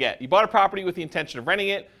thought you were going to get? You bought a property with the intention of renting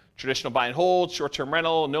it, traditional buy and hold, short-term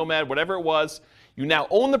rental, nomad, whatever it was. You now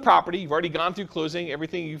own the property. You've already gone through closing,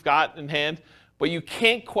 everything you've got in hand, but you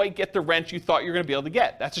can't quite get the rent you thought you were going to be able to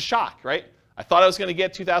get. That's a shock, right? I thought I was going to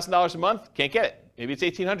get $2,000 a month. Can't get it. Maybe it's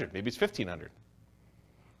 $1,800. Maybe it's $1,500.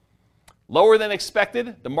 Lower than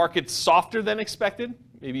expected. The market's softer than expected.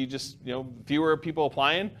 Maybe you just, fewer people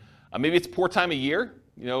applying. Maybe it's poor time of year.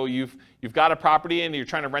 You've got a property and you're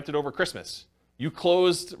trying to rent it over Christmas. You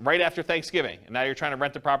closed right after Thanksgiving, and now you're trying to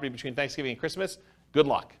rent the property between Thanksgiving and Christmas. Good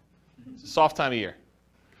luck. It's a soft time of year.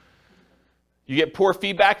 You get poor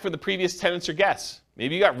feedback from the previous tenants or guests.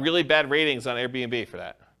 Maybe you got really bad ratings on Airbnb for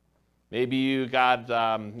that. Maybe you got,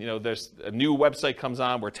 there's a new website comes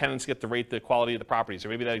on where tenants get to rate the quality of the properties, or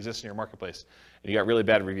maybe that exists in your marketplace, and you got really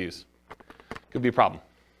bad reviews. Could be a problem.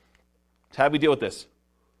 So how do we deal with this?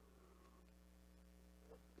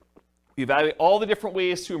 We evaluate all the different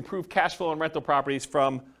ways to improve cash flow on rental properties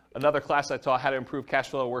from another class I taught, How to Improve Cash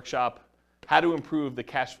Flow Workshop, How to Improve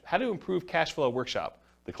Cash Flow Workshop,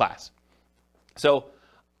 the class. So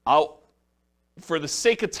for the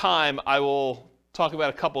sake of time, I will talk about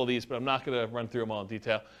a couple of these, but I'm not going to run through them all in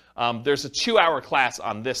detail. There's a 2-hour class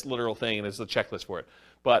on this literal thing, and there's a checklist for it.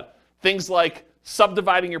 But things like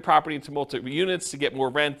subdividing your property into multiple units to get more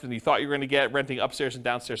rent than you thought you were going to get, renting upstairs and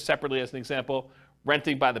downstairs separately as an example,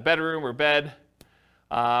 renting by the bedroom or bed,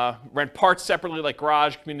 rent parts separately like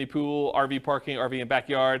garage, community pool, RV parking, RV and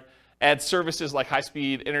backyard, add services like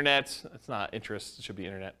high-speed internet. That's not interest, it should be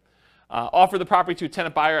internet. Offer the property to a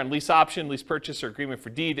tenant buyer on lease option, lease purchase, or agreement for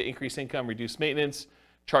deed to increase income, reduce maintenance,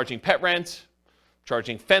 charging pet rent,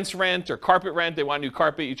 charging fence rent or carpet rent. They want new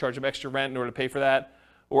carpet, you charge them extra rent in order to pay for that,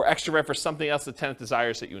 or extra rent for something else the tenant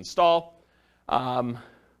desires that you install.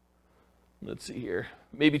 Let's see here.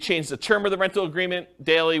 Maybe change the term of the rental agreement,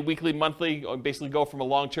 daily, weekly, monthly, or basically go from a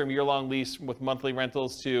long-term, year-long lease with monthly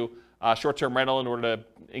rentals to short-term rental in order to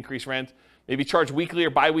increase rent. Maybe charge weekly or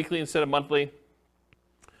bi-weekly instead of monthly.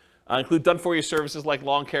 Include done-for-you services like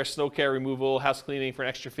lawn care, snow care, removal, house cleaning for an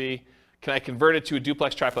extra fee. Can I convert it to a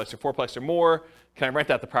duplex, triplex, or fourplex or more? Can I rent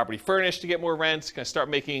out the property furnished to get more rent? Can I start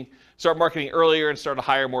marketing earlier and start a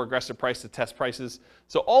higher, more aggressive price to test prices?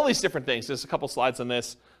 So all these different things. There's a couple slides on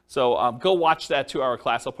this. So go watch that 2-hour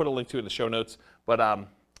class. I'll put a link to it in the show notes. But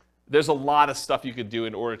there's a lot of stuff you could do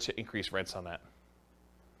in order to increase rents on that.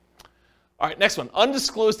 All right, next one,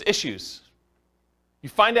 undisclosed issues. You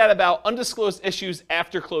find out about undisclosed issues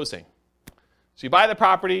after closing. So you buy the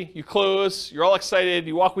property, you close, you're all excited,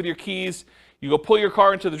 you walk with your keys, you go pull your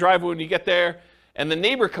car into the driveway when you get there, and the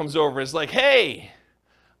neighbor comes over and is like, hey,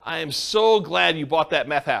 I am so glad you bought that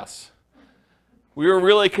meth house. We were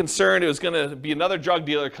really concerned it was going to be another drug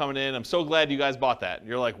dealer coming in. I'm so glad you guys bought that. And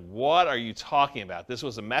you're like, what are you talking about? This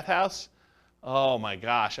was a meth house? Oh my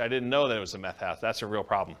gosh, I didn't know that it was a meth house. That's a real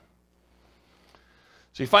problem.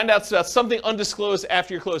 So you find out about something undisclosed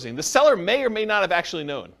after your closing. The seller may or may not have actually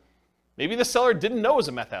known. Maybe the seller didn't know it was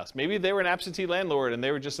a meth house. Maybe they were an absentee landlord and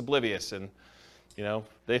they were just oblivious, and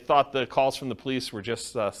they thought the calls from the police were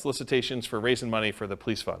just solicitations for raising money for the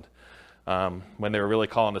police fund, when they were really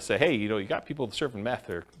calling to say, hey, you got people serving meth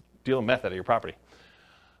or dealing meth out of your property.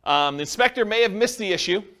 The inspector may have missed the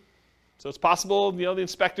issue. So it's possible the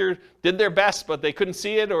inspector did their best, but they couldn't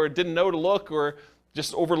see it or didn't know to look or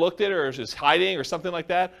just overlooked it or was just hiding or something like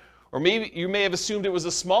that. Or maybe you may have assumed it was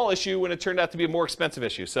a small issue when it turned out to be a more expensive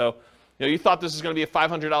issue. So you thought this was going to be a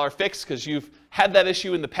 $500 fix because you've had that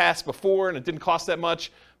issue in the past before and it didn't cost that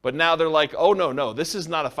much. But now they're like, oh, no, this is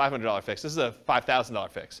not a $500 fix. This is a $5,000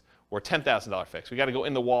 fix or a $10,000 fix. We got to go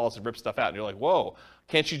in the walls and rip stuff out. And you're like, whoa,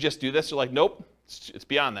 can't you just do this? They're like, nope, it's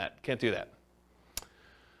beyond that. Can't do that.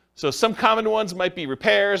 So some common ones might be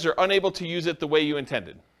repairs or unable to use it the way you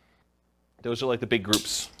intended. Those are like the big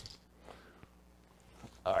groups.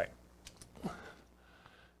 All right.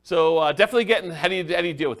 So definitely how do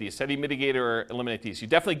you deal with these? How do you mitigate or eliminate these? You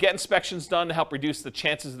definitely get inspections done to help reduce the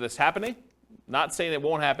chances of this happening. Not saying it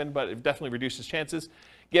won't happen, but it definitely reduces chances.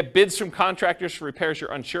 Get bids from contractors for repairs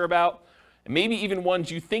you're unsure about, and maybe even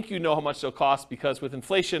ones you think you know how much they'll cost, because with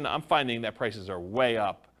inflation, I'm finding that prices are way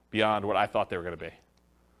up beyond what I thought they were going to be.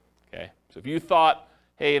 Okay, so if you thought,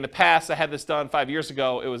 hey, in the past I had this done 5 years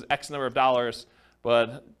ago, it was X number of dollars,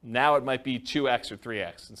 but now it might be 2X or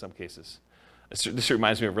 3X in some cases. This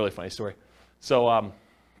reminds me of a really funny story. So I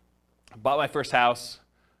bought my first house,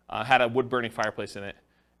 had a wood-burning fireplace in it,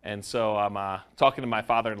 and so I'm talking to my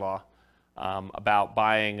father-in-law about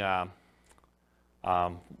buying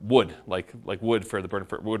wood, like wood for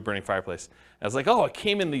the wood-burning fireplace. And I was like, oh, it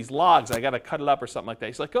came in these logs. I got to cut it up or something like that.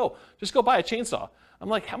 He's like, oh, just go buy a chainsaw. I'm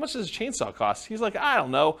like, how much does a chainsaw cost? He's like, I don't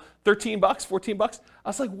know, $13, $14. I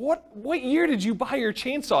was like, what year did you buy your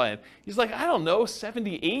chainsaw in? He's like, I don't know,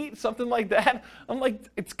 78, something like that. I'm like,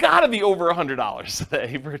 it's got to be over $100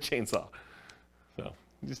 today for a chainsaw. So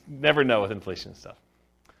you just never know with inflation and stuff.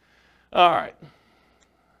 All right.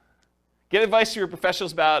 Get advice from your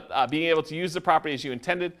professionals about being able to use the property as you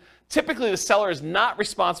intended. Typically, the seller is not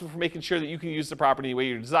responsible for making sure that you can use the property the way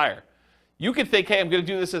you desire. You could think, hey, I'm going to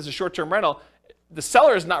do this as a short-term rental. The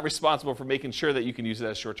seller is not responsible for making sure that you can use it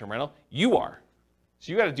as a short-term rental. You are.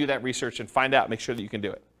 So you got to do that research and find out, make sure that you can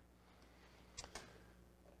do it.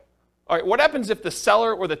 All right, what happens if the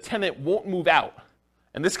seller or the tenant won't move out?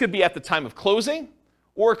 And this could be at the time of closing,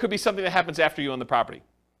 or it could be something that happens after you own the property.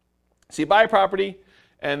 So you buy a property,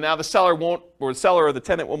 and now the seller or the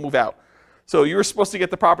tenant won't move out. So you were supposed to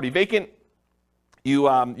get the property vacant. You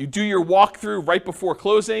do your walkthrough right before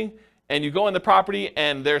closing, and you go in the property,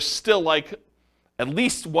 and there's still like at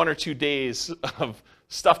least 1 or 2 days of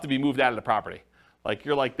stuff to be moved out of the property. Like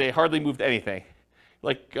you're like, they hardly moved anything.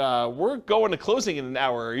 Like, we're going to closing in an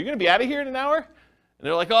hour. Are you going to be out of here in an hour? And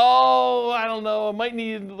they're like, oh, I don't know. I might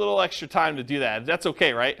need a little extra time to do that. That's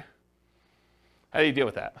okay, right? How do you deal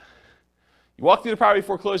with that? You walk through the property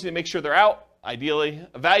before closing to make sure they're out, ideally.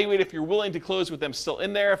 Evaluate if you're willing to close with them still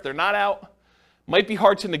in there. If they're not out, might be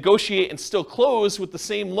hard to negotiate and still close with the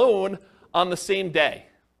same loan on the same day.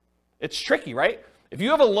 It's tricky, right? If you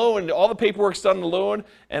have a loan, all the paperwork's done on the loan,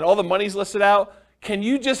 and all the money's listed out, can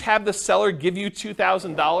you just have the seller give you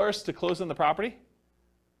 $2,000 to close on the property?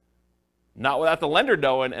 Not without the lender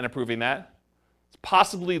knowing and approving that. It's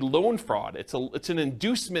possibly loan fraud. It's an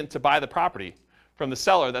inducement to buy the property from the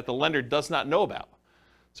seller that the lender does not know about.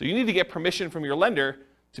 So you need to get permission from your lender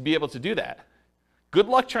to be able to do that. Good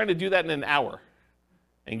luck trying to do that in an hour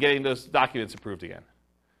and getting those documents approved again.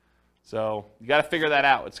 So you got to figure that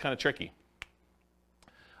out. It's kind of tricky.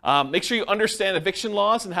 Make sure you understand eviction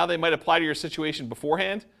laws and how they might apply to your situation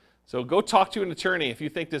beforehand. So go talk to an attorney if you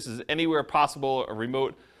think this is anywhere possible, a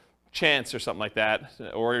remote chance or something like that,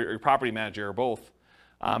 or your property manager or both.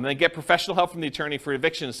 And then get professional help from the attorney for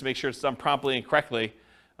evictions to make sure it's done promptly and correctly.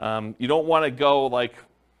 You don't want to go like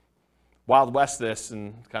Wild West this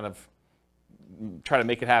and kind of try to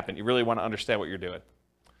make it happen. You really want to understand what you're doing.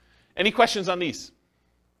 Any questions on these?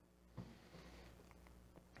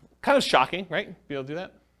 Kind of shocking, right? Be able to do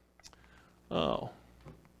that? Oh.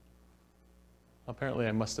 Apparently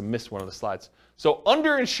I must have missed one of the slides. So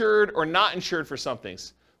underinsured or not insured for some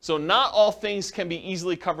things. So not all things can be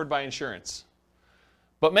easily covered by insurance.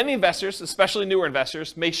 But many investors, especially newer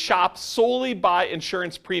investors, may shop solely by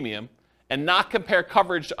insurance premium and not compare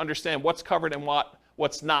coverage to understand what's covered and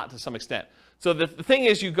what's not to some extent. So the thing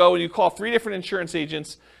is, you go and you call 3 different insurance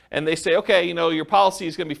agents and they say, okay, your policy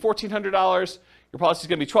is going to be $1,400, your policy is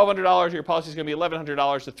going to be $1,200, your policy is going to be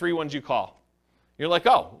 $1,100, the 3 ones you call. You're like,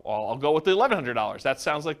 oh, well, I'll go with the $1,100. That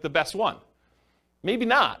sounds like the best one. Maybe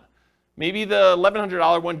not. Maybe the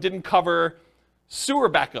 $1,100 one didn't cover sewer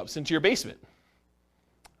backups into your basement.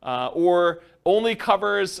 Or only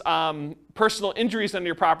covers personal injuries on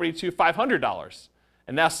your property to $500.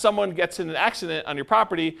 And now someone gets in an accident on your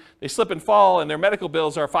property, they slip and fall, and their medical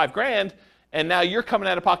bills are $5,000, and now you're coming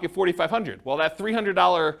out of pocket $4,500. Well, that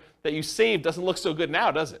 $300 that you saved doesn't look so good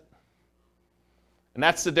now, does it? And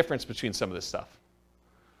that's the difference between some of this stuff.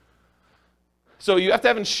 So you have to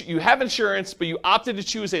have you have insurance, but you opted to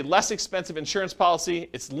choose a less expensive insurance policy.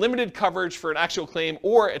 It's limited coverage for an actual claim,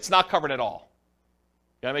 or it's not covered at all.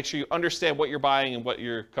 You gotta make sure you understand what you're buying and what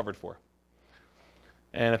you're covered for.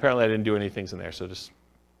 And apparently I didn't do any things in there, so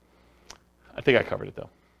I think I covered it though.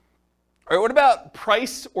 All right, what about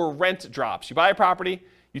price or rent drops? You buy a property,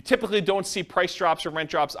 you typically don't see price drops or rent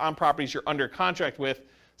drops on properties you're under contract with,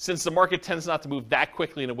 since the market tends not to move that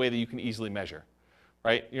quickly in a way that you can easily measure,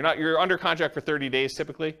 right? You're under contract for 30 days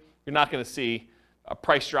typically. You're not going to see a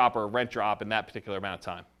price drop or a rent drop in that particular amount of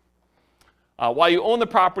time. While you own the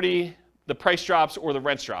property, the price drops or the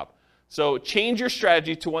rents drop. So change your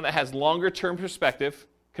strategy to one that has longer term perspective.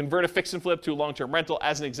 Convert a fix and flip to a long-term rental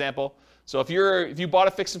as an example. So if you bought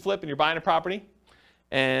a fix and flip and you're buying a property,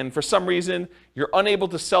 and for some reason you're unable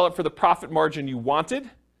to sell it for the profit margin you wanted,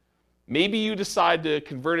 maybe you decide to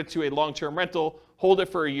convert it to a long-term rental, hold it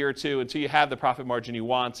for a year or two until you have the profit margin you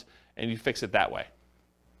want, and you fix it that way.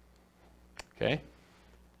 Okay.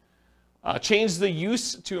 Change the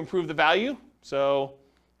use to improve the value. So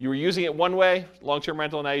you were using it one way, long-term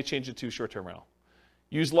rental, now you change it to short-term rental.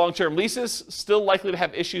 Use long-term leases, still likely to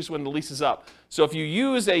have issues when the lease is up. So if you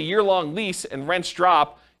use a year-long lease and rents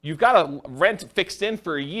drop, you've got a rent fixed in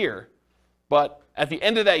for a year, but at the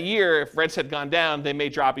end of that year, if rents had gone down, they may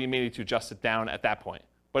drop and you may need to adjust it down at that point.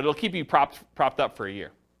 But it'll keep you propped up for a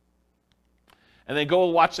year. And then go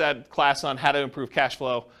watch that class on how to improve cash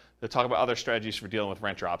flow. They'll talk about other strategies for dealing with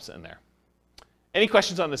rent drops in there. Any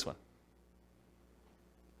questions on this one?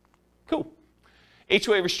 Cool.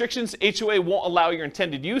 HOA restrictions. HOA won't allow your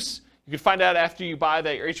intended use. You can find out after you buy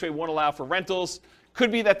that your HOA won't allow for rentals.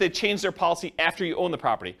 Could be that they change their policy after you own the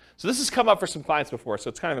property. So this has come up for some clients before, so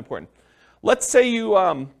it's kind of important. Let's say you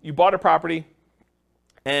bought a property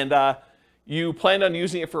and you planned on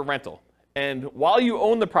using it for a rental. And while you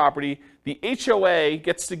own the property, the HOA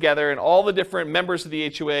gets together and all the different members of the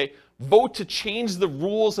HOA vote to change the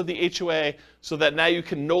rules of the HOA so that now you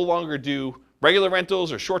can no longer do regular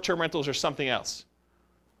rentals or short-term rentals or something else.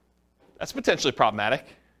 That's potentially problematic.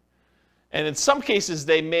 And in some cases,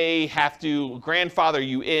 they may have to grandfather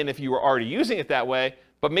you in if you were already using it that way,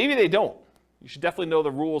 but maybe they don't. You should definitely know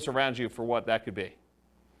the rules around you for what that could be.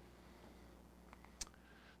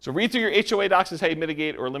 So read through your HOA docs is how you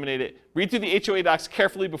mitigate or eliminate it. Read through the HOA docs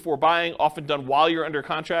carefully before buying, often done while you're under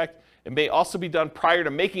contract. It may also be done prior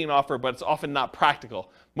to making an offer, but it's often not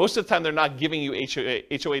practical. Most of the time, they're not giving you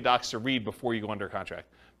HOA docs to read before you go under contract.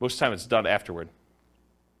 Most of the time, it's done afterward.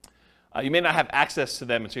 You may not have access to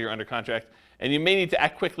them until you're under contract, and you may need to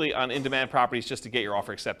act quickly on in-demand properties just to get your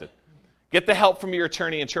offer accepted. Get the help from your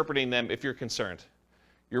attorney interpreting them if you're concerned.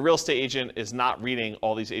 Your real estate agent is not reading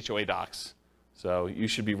all these HOA docs, so you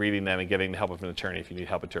should be reading them and getting the help of an attorney if you need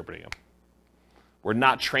help interpreting them. We're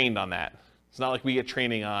not trained on that. It's not like we get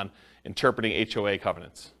training on interpreting HOA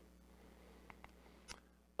covenants.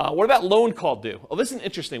 What about loan call due? Oh, this is an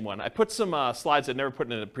interesting one. I put some slides I've never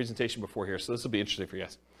put in a presentation before here, so this will be interesting for you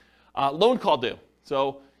guys. Loan call due.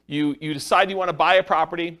 So you decide you want to buy a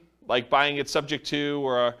property, like buying it subject to,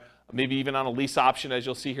 or maybe even on a lease option, as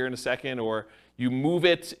you'll see here in a second, or you move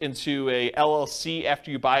it into a LLC after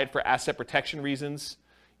you buy it for asset protection reasons.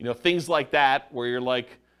 You know, things like that, where you're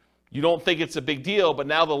like, you don't think it's a big deal, but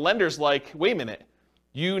now the lender's like, wait a minute,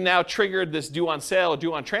 you now triggered this due on sale,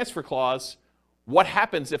 due on transfer clause. What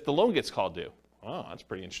happens if the loan gets called due? Oh, that's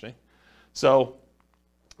pretty interesting. So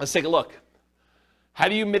let's take a look. How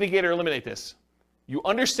do you mitigate or eliminate this? You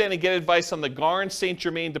understand and get advice on the Garn-St.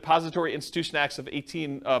 Germain Depository Institution Acts of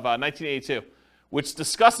 1982, which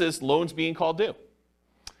discusses loans being called due.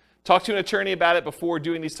 Talk to an attorney about it before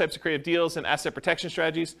doing these types of creative deals and asset protection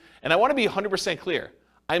strategies. And I want to be 100% clear.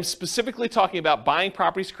 I'm specifically talking about buying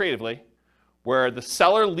properties creatively, where the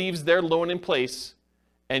seller leaves their loan in place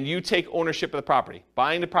and you take ownership of the property.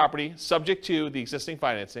 Buying the property subject to the existing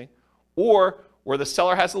financing, or where the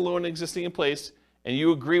seller has the loan existing in place and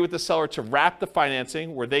you agree with the seller to wrap the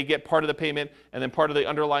financing where they get part of the payment and then part of the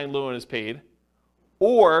underlying loan is paid.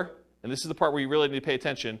 Or, and this is the part where you really need to pay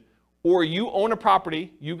attention, or you own a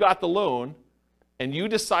property, you got the loan, and you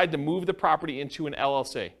decide to move the property into an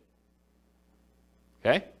LLC.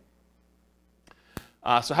 Okay?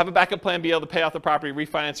 So have a backup plan, be able to pay off the property,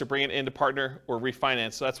 refinance, or bring it in to partner or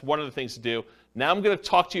refinance. So that's one of the things to do. Now I'm going to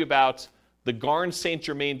talk to you about the Garn-St.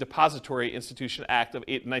 Germain Depository Institution Act of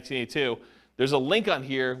 1982. There's a link on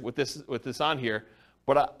here with this on here,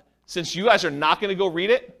 but since you guys are not going to go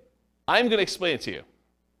read it, I'm going to explain it to you,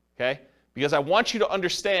 okay? Because I want you to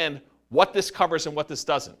understand what this covers and what this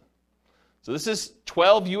doesn't. So this is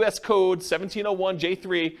 12 U.S. Code 1701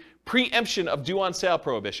 J3, preemption of due on sale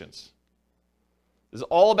prohibitions. This is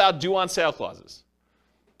all about due on sale clauses.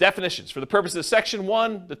 Definitions. For the purposes of Section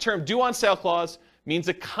 1, the term due on sale clause means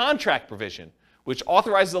a contract provision which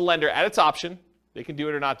authorizes the lender at its option, they can do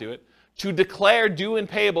it or not do it, to declare due and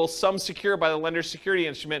payable sums secured by the lender's security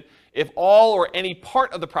instrument if all or any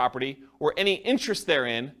part of the property or any interest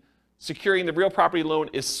therein securing the real property loan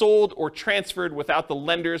is sold or transferred without the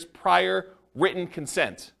lender's prior written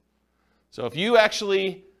consent. So if you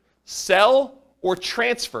actually sell or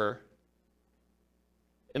transfer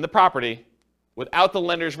in the property without the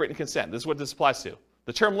lender's written consent, this is what this applies to.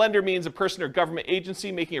 The term lender means a person or government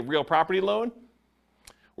agency making a real property loan,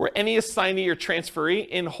 or any assignee or transferee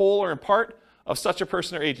in whole or in part of such a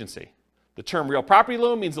person or agency. The term real property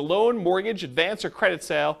loan means a loan, mortgage, advance, or credit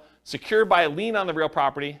sale secured by a lien on the real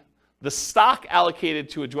property, the stock allocated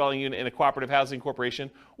to a dwelling unit in a cooperative housing corporation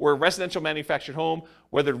or a residential manufactured home,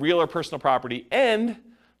 whether real or personal property, and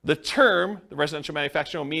the term, the residential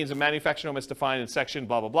manufactured home, means a manufactured home is defined in section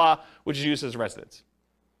blah, blah, blah, which is used as a residence.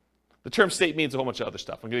 The term state means a whole bunch of other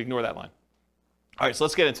stuff. I'm going to ignore that line. All right, so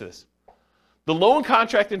let's get into this. The loan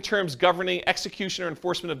contract and terms governing execution or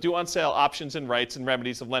enforcement of due on sale options and rights and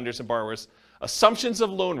remedies of lenders and borrowers, assumptions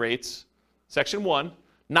of loan rates, Section 1,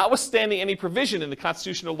 notwithstanding any provision in the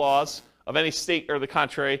constitutional laws of any state or the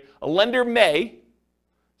contrary, a lender may,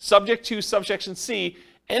 subject to subsection C,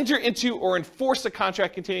 enter into or enforce a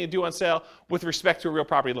contract containing a due on sale with respect to a real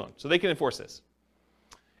property loan. So they can enforce this.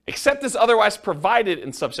 Except as otherwise provided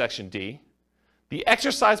in subsection D, the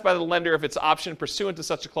exercise by the lender of its option pursuant to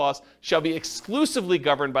such a clause shall be exclusively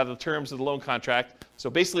governed by the terms of the loan contract. So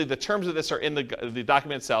basically the terms of this are in the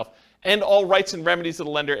document itself, and all rights and remedies of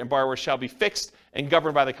the lender and borrower shall be fixed and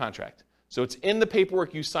governed by the contract. So it's in the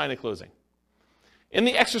paperwork you sign at closing. In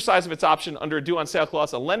the exercise of its option under a due on sale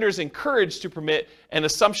clause, a lender is encouraged to permit an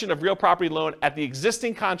assumption of real property loan at the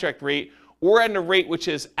existing contract rate or at a rate which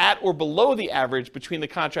is at or below the average between the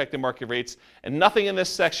contract and market rates, and nothing in this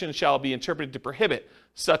section shall be interpreted to prohibit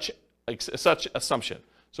such assumption.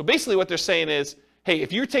 So basically what they're saying is, hey,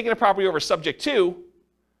 if you're taking a property over subject to,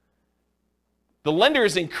 the lender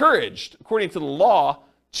is encouraged, according to the law,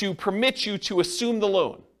 to permit you to assume the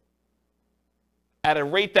loan at a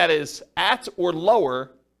rate that is at or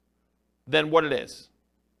lower than what it is.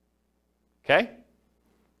 Okay?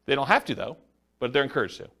 They don't have to, though, but they're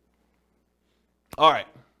encouraged to. All right.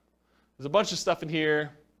 There's a bunch of stuff in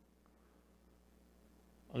here.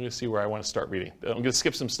 I'm going to see where I want to start reading. I'm going to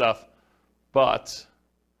skip some stuff. But,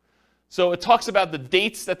 so it talks about the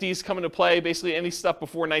dates that these come into play, basically any stuff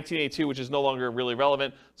before 1982, which is no longer really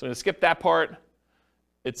relevant. So I'm going to skip that part.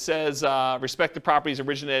 It says respective properties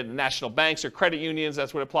originated in national banks or credit unions.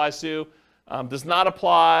 That's what it applies to. Does not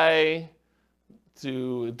apply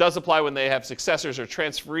to, it does apply when they have successors or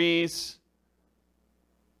transferees.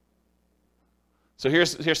 So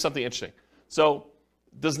here's something interesting. So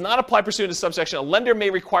does not apply pursuant to subsection. A lender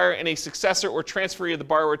may require any successor or transferee of the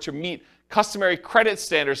borrower to meet customary credit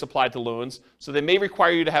standards applied to loans. So they may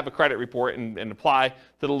require you to have a credit report and apply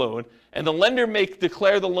to the loan. And the lender may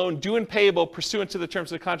declare the loan due and payable pursuant to the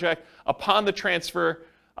terms of the contract upon the transfer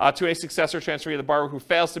to a successor or transferee of the borrower who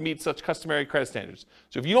fails to meet such customary credit standards.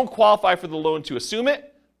 So if you don't qualify for the loan to assume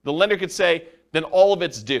it, the lender could say, then all of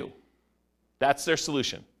it's due. That's their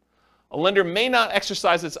solution. A lender may not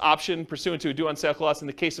exercise its option pursuant to a due on sale clause in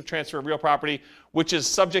the case of transfer of real property, which is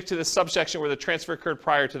subject to this subsection where the transfer occurred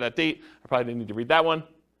prior to that date. I probably didn't need to read that one.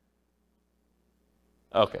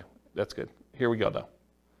 Okay, that's good. Here we go, though.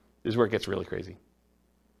 This is where it gets really crazy.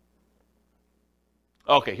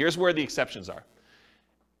 Okay, here's where the exceptions are.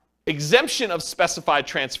 Exemption of specified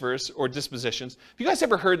transfers or dispositions. Have you guys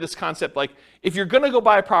ever heard this concept? Like, if you're going to go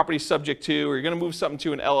buy a property subject to, or you're going to move something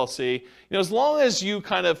to an LLC, as long as you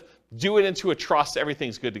kind of do it into a trust,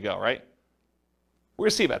 everything's good to go, right? We're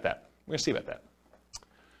going to see about that.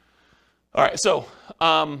 All right, so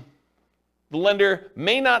the lender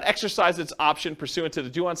may not exercise its option pursuant to the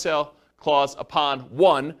due on sale clause upon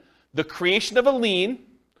 1, the creation of a lien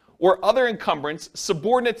or other encumbrance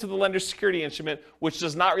subordinate to the lender's security instrument, which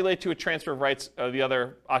does not relate to a transfer of rights of the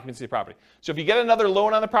other occupancy of the property. So if you get another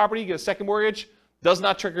loan on the property, you get a second mortgage, does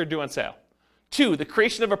not trigger due on sale. 2, the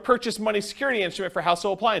creation of a purchase money security instrument for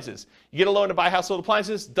household appliances. You get a loan to buy household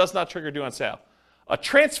appliances, does not trigger due on sale. A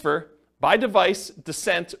transfer by device,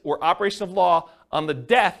 descent, or operation of law on the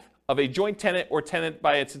death of a joint tenant or tenant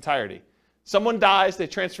by its entirety. Someone dies, they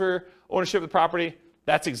transfer ownership of the property,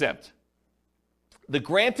 that's exempt. The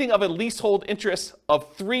granting of a leasehold interest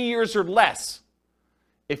of 3 years or less.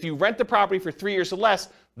 If you rent the property for 3 years or less,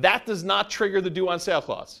 that does not trigger the due on sale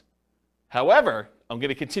clause. However, I'm going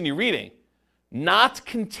to continue reading. Not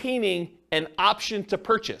containing an option to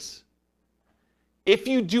purchase. If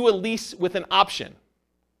you do a lease with an option,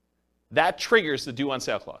 that triggers the due on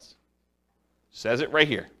sale clause. Says it right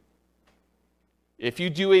here. If you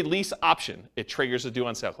do a lease option, it triggers the due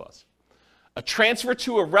on sale clause. A transfer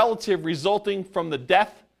to a relative resulting from the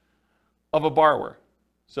death of a borrower.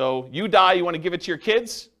 So you die, you want to give it to your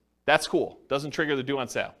kids, that's cool. Doesn't trigger the due on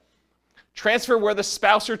sale. Transfer where the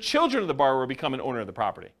spouse or children of the borrower become an owner of the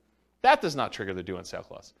property. That does not trigger the due on sale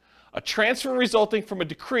clause. A transfer resulting from a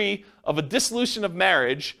decree of a dissolution of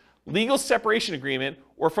marriage, legal separation agreement,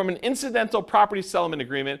 or from an incidental property settlement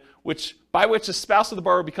agreement by which the spouse of the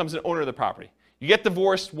borrower becomes an owner of the property. You get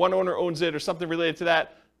divorced, one owner owns it or something related to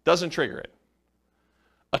that, doesn't trigger it.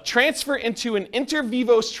 A transfer into an inter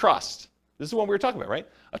vivos trust. This is the one we were talking about, right?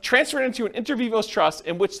 A transfer into an inter vivos trust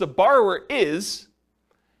in which the borrower is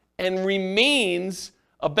and remains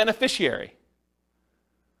a beneficiary,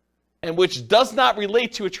 and which does not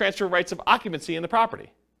relate to a transfer of rights of occupancy in the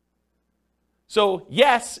property. So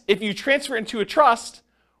yes, if you transfer into a trust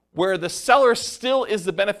where the seller still is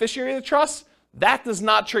the beneficiary of the trust, that does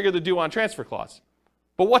not trigger the due on transfer clause.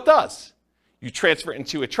 But what does? You transfer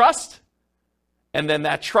into a trust, and then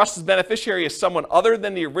that trust's beneficiary is someone other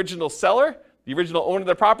than the original seller, the original owner of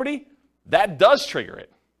the property, that does trigger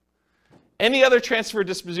it. Any other transfer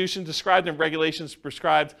disposition described in regulations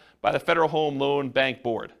prescribed by the Federal Home Loan Bank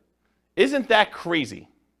Board. Isn't that crazy?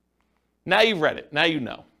 Now you've read it. Now you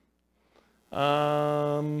know.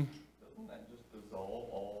 Doesn't that just dissolve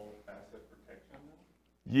all asset protection?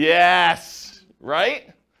 Yes,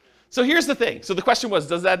 right? So here's the thing. So the question was,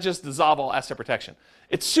 does that just dissolve all asset protection?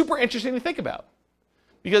 It's super interesting to think about.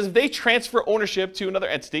 Because if they transfer ownership to another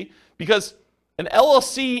entity, because an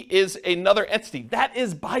LLC is another entity, that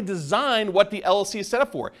is by design what the LLC is set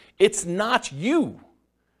up for. It's not you.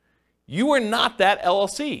 You are not that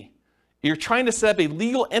LLC. You're trying to set up a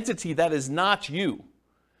legal entity that is not you.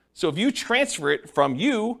 So if you transfer it from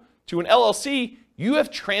you to an LLC, you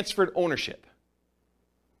have transferred ownership.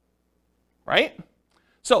 Right?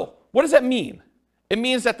 So what does that mean? It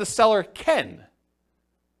means that the seller can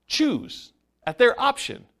choose at their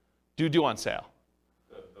option do due on sale.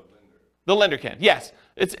 The lender can, yes.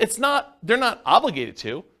 It's not, they're not obligated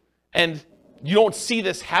to, and you don't see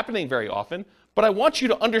this happening very often, but I want you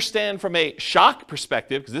to understand from a shock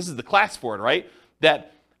perspective, because this is the class for it, right?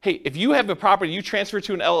 That, hey, if you have a property you transfer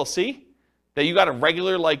to an LLC that you got a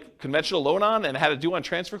regular, like, conventional loan on and had a due on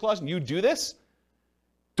transfer clause, and you do this,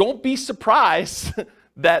 don't be surprised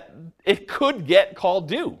that it could get called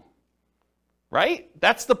due, right?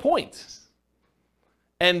 That's the point.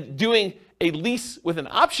 And doing a lease with an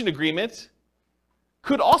option agreement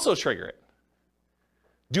could also trigger it.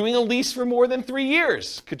 Doing a lease for more than 3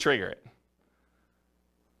 years could trigger it.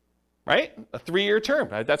 Right? A 3-year term.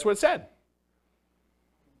 That's what it said.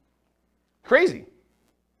 Crazy.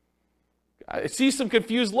 I see some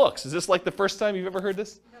confused looks. Is this like the first time you've ever heard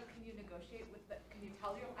this? No, can you negotiate with can you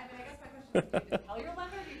tell your, I mean, I guess my question is, do you tell your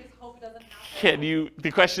lender, or do you just hope it doesn't happen?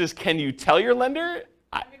 The question is, can you tell your lender?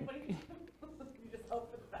 I mean, what do you just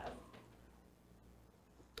hope for the best?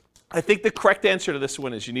 I think the correct answer to this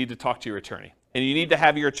one is you need to talk to your attorney. And you need to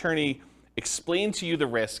have your attorney explain to you the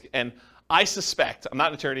risk. And I suspect, I'm not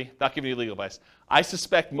an attorney, not giving you legal advice, I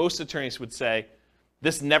suspect most attorneys would say,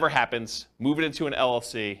 this never happens, move it into an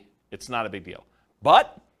LLC, it's not a big deal.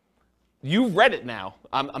 But you've read it now.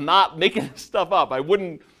 I'm not making this stuff up. I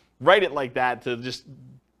wouldn't write it like that to just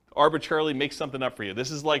arbitrarily make something up for you. This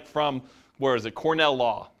is like from, where is it, Cornell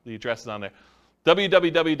Law. The address is on there.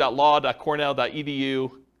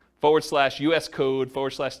 www.law.cornell.edu/US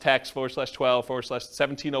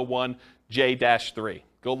code/text/12/1701J-3.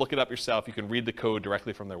 Go look it up yourself. You can read the code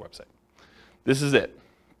directly from their website. This is it.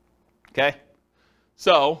 Okay?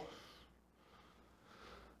 So,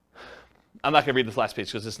 I'm not going to read this last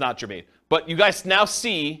page because it's not germane. But you guys now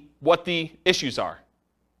see what the issues are.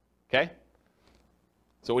 Okay?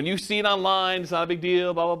 So when you see it online, it's not a big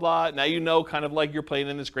deal, blah, blah, blah. Now you know kind of like you're playing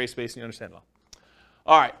in this gray space and you understand it all.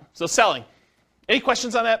 All right, so selling. Any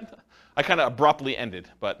questions on that? I kind of abruptly ended,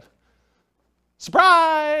 but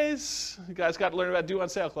surprise! You guys got to learn about due on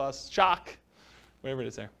sale clause. Shock. Whatever it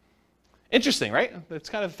is there. Interesting, right? It's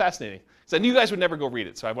kind of fascinating. So I knew you guys would never go read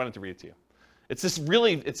it, so I wanted to read it to you. It's this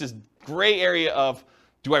gray area of,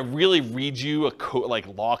 do I really read you a code, like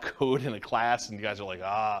law code in a class? And you guys are like,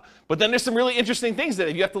 ah. But then there's some really interesting things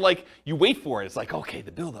that you have to like, you wait for it. It's like, okay,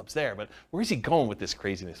 the build-up's there, but where is he going with this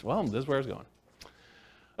craziness? Well, this is where I was going.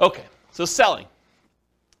 Okay, so selling.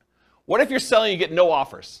 What if you're selling, you get no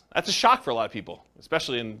offers? That's a shock for a lot of people,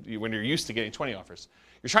 especially when you're used to getting 20 offers.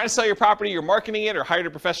 You're trying to sell your property, you're marketing it or hired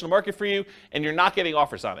a professional market for you, and you're not getting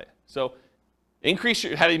offers on it. So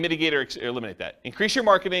how do you mitigate or eliminate that? Increase your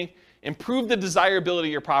marketing, improve the desirability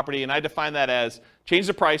of your property, and I define that as change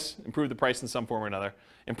the price, improve the price in some form or another,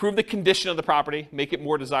 improve the condition of the property, make it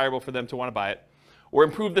more desirable for them to want to buy it, or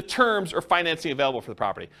improve the terms or financing available for the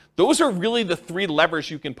property. Those are really the three levers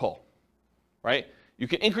you can pull, right? You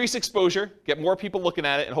can increase exposure, get more people looking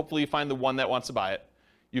at it, and hopefully you find the one that wants to buy it.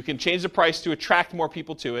 You can change the price to attract more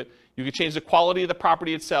people to it. You can change the quality of the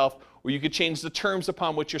property itself, or you could change the terms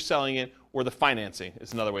upon which you're selling it, or the financing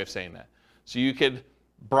is another way of saying that. So you could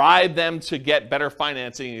bribe them to get better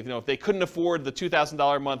financing. If they couldn't afford the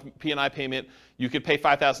 $2,000 a month P&I payment, you could pay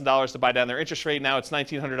 $5,000 to buy down their interest rate. Now it's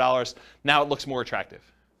 $1,900. Now it looks more attractive.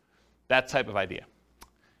 That type of idea.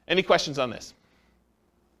 Any questions on this?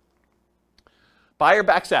 Buyer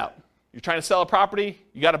backs out. You're trying to sell a property.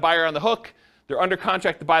 You got a buyer on the hook. They're under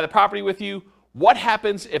contract to buy the property with you. What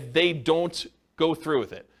happens if they don't go through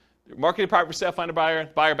with it? Marketed property for sale, find a buyer,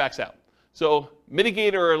 buyer backs out. So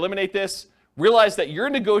mitigate or eliminate this. Realize that your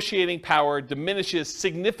negotiating power diminishes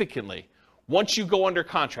significantly once you go under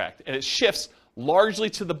contract, and it shifts largely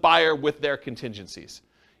to the buyer with their contingencies.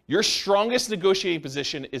 Your strongest negotiating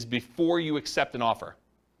position is before you accept an offer.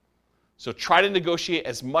 So try to negotiate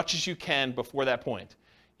as much as you can before that point.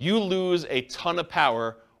 You lose a ton of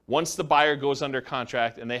power once the buyer goes under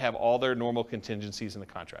contract and they have all their normal contingencies in the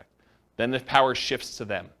contract. Then the power shifts to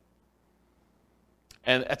them.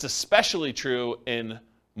 And that's especially true in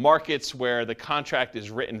markets where the contract is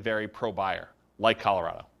written very pro-buyer, like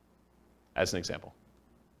Colorado, as an example.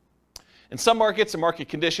 In some markets and market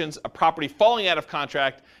conditions, a property falling out of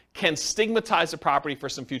contract can stigmatize a property for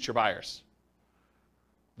some future buyers.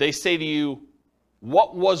 They say to you,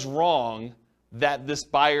 what was wrong that this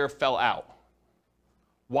buyer fell out?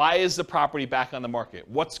 Why is the property back on the market?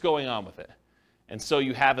 What's going on with it? And so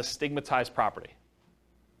you have a stigmatized property.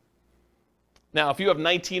 Now, if you have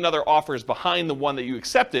 19 other offers behind the one that you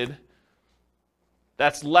accepted,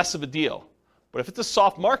 that's less of a deal. But if it's a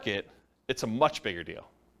soft market, it's a much bigger deal.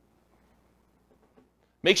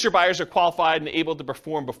 Make sure buyers are qualified and able to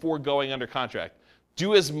perform before going under contract.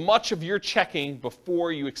 Do as much of your checking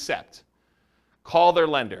before you accept. Call their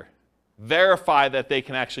lender. Verify that they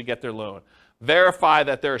can actually get their loan. Verify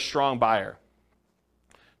that they're a strong buyer.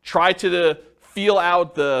 Try to feel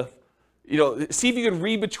out see if you can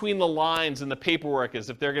read between the lines in the paperwork as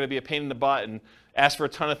if they're going to be a pain in the butt and ask for a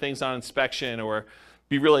ton of things on inspection or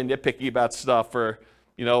be really nitpicky about stuff, or,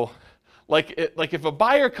 like if a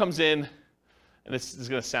buyer comes in, and this is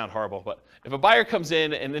going to sound horrible, but if a buyer comes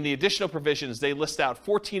in and in the additional provisions, they list out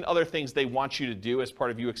 14 other things they want you to do as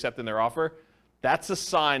part of you accepting their offer, that's a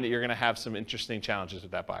sign that you're going to have some interesting challenges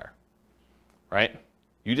with that buyer, right?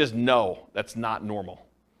 You just know that's not normal.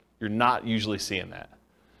 You're not usually seeing that.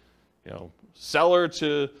 Seller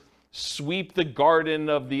to sweep the garden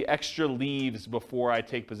of the extra leaves before I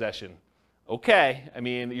take possession. Okay,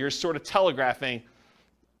 you're sort of telegraphing,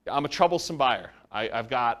 I'm a troublesome buyer. I've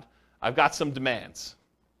got some demands.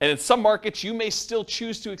 And in some markets, you may still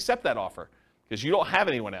choose to accept that offer because you don't have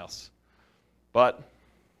anyone else. But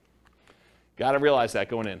got to realize that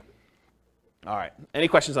going in. All right, any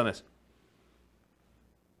questions on this?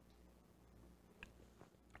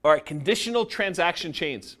 All right, conditional transaction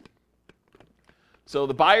chains. So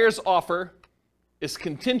the buyer's offer is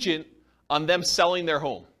contingent on them selling their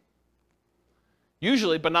home.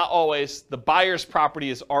 Usually, but not always, the buyer's property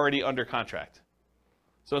is already under contract.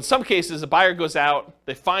 So in some cases, a buyer goes out,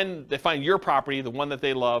 they find your property, the one that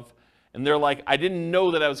they love, and they're like, I didn't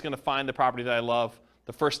know that I was going to find the property that I love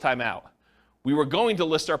the first time out. We were going to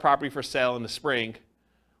list our property for sale in the spring,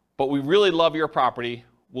 but we really love your property.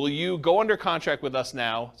 Will you go under contract with us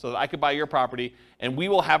now so that I could buy your property, and we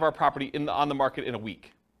will have our property on the market in a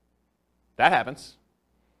week? That happens.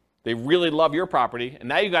 They really love your property, and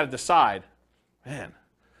now you got to decide, man,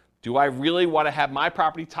 do I really want to have my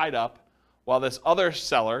property tied up while this other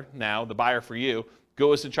seller, now the buyer for you,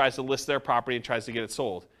 goes and tries to list their property and tries to get it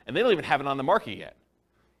sold? And they don't even have it on the market yet.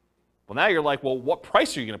 Well, now you're like, well, what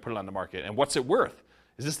price are you going to put it on the market, and what's it worth?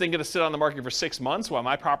 Is this thing going to sit on the market for 6 months while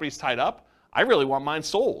my property's tied up? I really want mine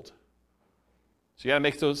sold. So you got to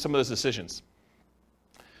make some of those decisions.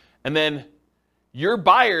 And then your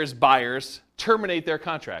buyers terminate their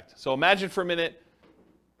contract. So imagine for a minute,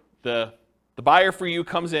 the buyer for you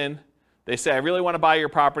comes in. They say, I really want to buy your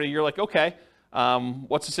property. You're like, okay,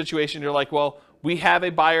 what's the situation? You're like, well, we have a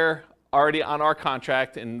buyer already on our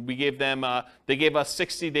contract, and we gave them, they gave us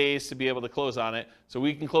 60 days to be able to close on it. So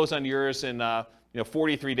we can close on yours in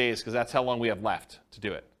 43 days because that's how long we have left to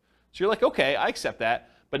do it. So you're like, okay, I accept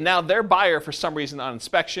that. But now their buyer, for some reason on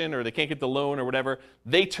inspection or they can't get the loan or whatever,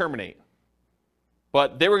 they terminate.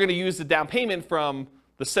 But they were going to use the down payment from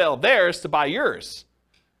the sale of theirs to buy yours.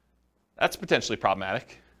 That's potentially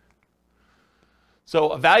problematic,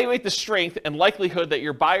 So evaluate the strength and likelihood that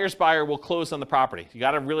your buyer's buyer will close on the property. You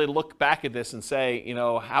got to really look back at this and say,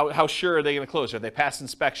 how sure are they going to close? Are they past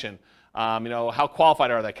inspection? How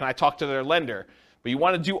qualified are they? Can I talk to their lender? But you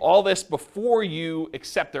want to do all this before you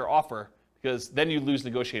accept their offer, because then you lose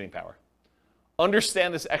negotiating power.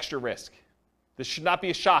 Understand this extra risk. This should not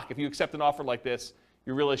be a shock. If you accept an offer like this,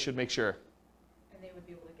 you really should make sure. And they would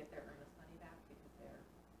be able to get their earnest money back because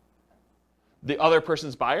they're... The other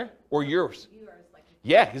person's buyer or yours? Yours, like...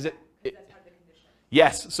 Yeah, because that's part of the condition.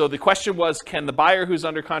 Yes. So the question was, can the buyer who's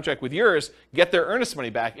under contract with yours get their earnest money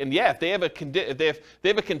back? And yeah, if they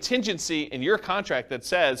have a contingency in your contract that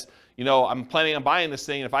says, I'm planning on buying this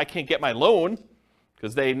thing, and if I can't get my loan,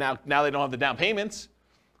 because they now they don't have the down payments,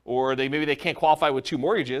 or maybe they can't qualify with 2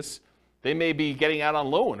 mortgages, they may be getting out on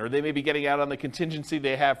loan, or they may be getting out on the contingency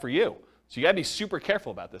they have for you. So you got to be super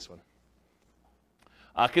careful about this one.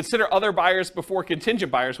 Consider other buyers before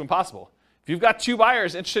contingent buyers when possible. If you've got 2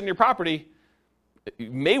 buyers interested in your property, you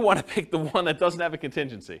may want to pick the one that doesn't have a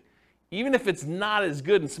contingency, even if it's not as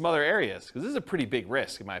good in some other areas, because this is a pretty big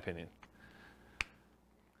risk, in my opinion.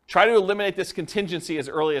 Try to eliminate this contingency as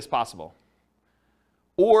early as possible.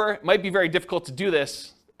 Or it might be very difficult to do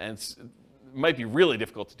this, and it might be really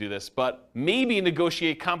difficult to do this, but maybe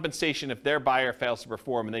negotiate compensation if their buyer fails to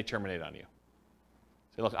perform and they terminate on you.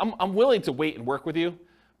 Say, look, I'm willing to wait and work with you,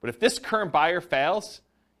 but if this current buyer fails,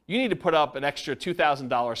 you need to put up an extra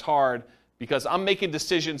 $2,000 hard, because I'm making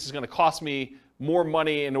decisions it's going to cost me more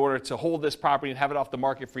money in order to hold this property and have it off the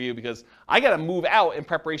market for you, because I got to move out in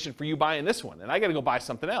preparation for you buying this one, and I got to go buy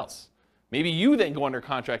something else. Maybe you then go under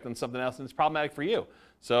contract on something else and it's problematic for you.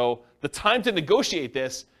 So the time to negotiate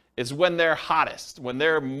this is when they're hottest, when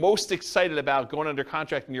they're most excited about going under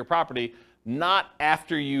contract in your property, not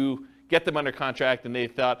after you get them under contract and they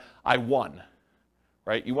thought, I won,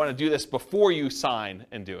 right? You want to do this before you sign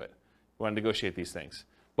and do it. You want to negotiate these things.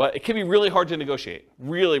 But it can be really hard to negotiate,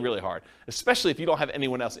 really, really hard, especially if you don't have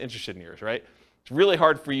anyone else interested in yours, right? It's really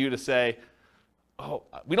hard for you to say, oh,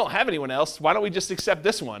 we don't have anyone else. Why don't we just accept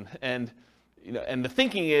this one? And the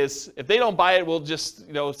thinking is, if they don't buy it, we'll just,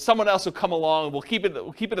 someone else will come along. We'll keep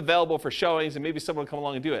it available for showings, and maybe someone will come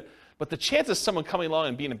along and do it. But the chance of someone coming along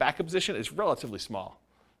and being in backup position is relatively small.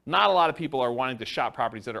 Not a lot of people are wanting to shop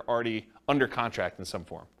properties that are already under contract in some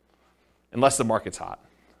form, unless the market's hot,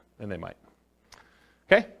 then they might.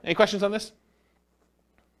 Okay, any questions on this?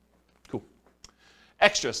 Cool.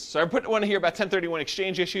 Extras. So I put one here about 1031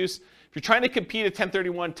 exchange issues. If you're trying to compete a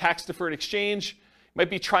 1031 tax-deferred exchange, you might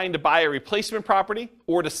be trying to buy a replacement property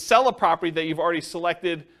or to sell a property that you've already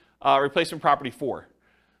selected a replacement property for.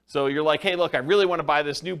 So you're like, hey, look, I really want to buy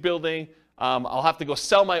this new building. I'll have to go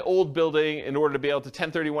sell my old building in order to be able to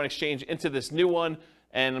 1031 exchange into this new one,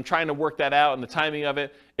 and I'm trying to work that out and the timing of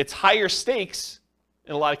it. It's higher stakes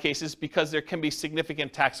in a lot of cases because there can be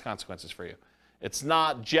significant tax consequences for you. It's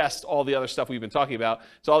not just all the other stuff we've been talking about.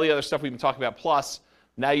 It's all the other stuff we've been talking about, plus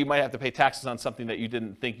now you might have to pay taxes on something that you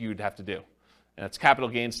didn't think you'd have to do. And it's capital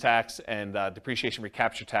gains tax and depreciation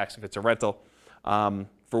recapture tax if it's a rental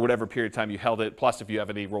for whatever period of time you held it, plus if you have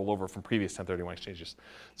any rollover from previous 1031 exchanges.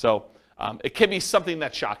 So it can be something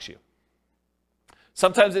that shocks you.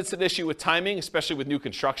 Sometimes it's an issue with timing, especially with new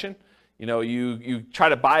construction. You try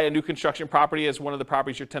to buy a new construction property as one of the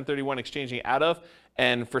properties you're 1031 exchanging out of,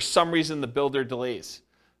 and for some reason the builder delays.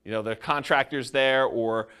 The contractor's there,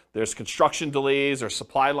 or there's construction delays or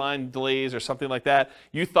supply line delays or something like that.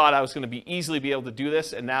 You thought I was going to easily be able to do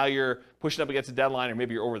this, and now you're pushing up against a deadline, or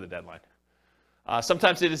maybe you're over the deadline.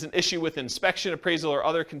 Sometimes it is an issue with inspection, appraisal, or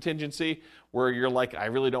other contingency where you're like, I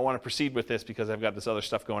really don't want to proceed with this because I've got this other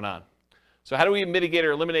stuff going on. So how do we mitigate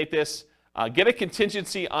or eliminate this? Get a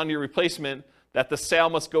contingency on your replacement that the sale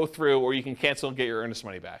must go through, or you can cancel and get your earnest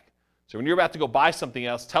money back. So when you're about to go buy something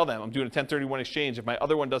else, tell them, I'm doing a 1031 exchange. If my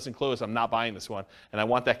other one doesn't close, I'm not buying this one. And I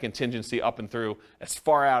want that contingency up and through as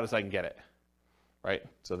far out as I can get it, right?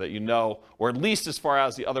 So that you know, or at least as far out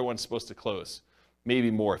as the other one's supposed to close.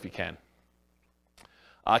 Maybe more if you can.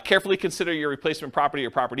 Carefully consider your replacement property or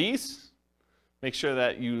properties. Make sure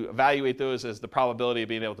that you evaluate those as the probability of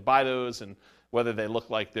being able to buy those, and whether they look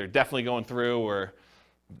like they're definitely going through, or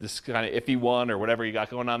this kind of iffy one, or whatever you got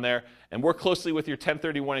going on there. And work closely with your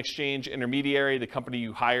 1031 exchange intermediary, the company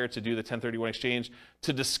you hire to do the 1031 exchange,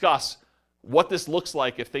 to discuss what this looks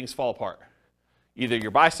like if things fall apart. Either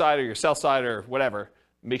your buy side or your sell side or whatever.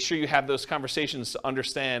 Make sure you have those conversations to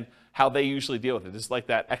understand how they usually deal with it. This is like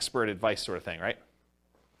that expert advice sort of thing, right?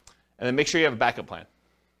 And then make sure you have a backup plan.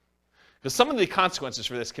 Because some of the consequences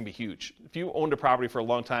for this can be huge. If you owned a property for a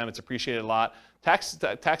long time, it's appreciated a lot. Tax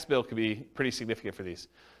bill could be pretty significant for these.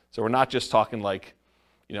 So we're not just talking like,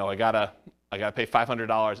 I got I got to pay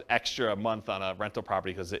 $500 extra a month on a rental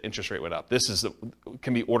property because the interest rate went up. This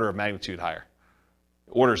can be orders of magnitude higher,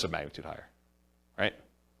 right?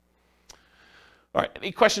 All right,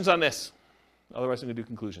 any questions on this? Otherwise, I'm going to do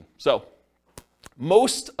conclusion. So,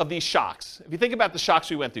 most of these shocks, if you think about the shocks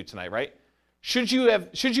we went through tonight, right? Should you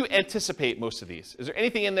anticipate most of these? Is there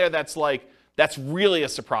anything in there that's really a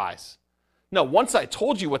surprise? No, once I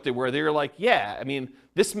told you what they were like, yeah, I mean,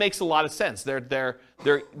 this makes a lot of sense.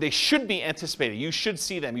 They should be anticipated. You should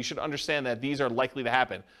see them. You should understand that these are likely to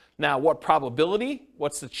happen. Now, what probability?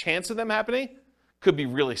 What's the chance of them happening? Could be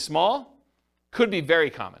really small, could be very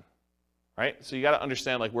common, right? So you got to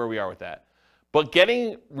understand like where we are with that. But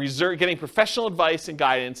getting professional advice and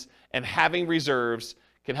guidance and having reserves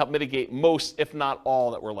can help mitigate most, if not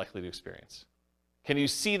all, that we're likely to experience. Can you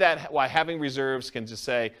see that why having reserves can just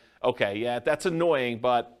say, okay, yeah, that's annoying,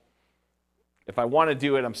 but if I want to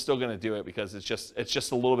do it, I'm still going to do it because it's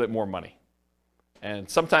just a little bit more money. And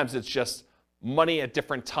sometimes it's just money at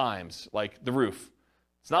different times, like the roof.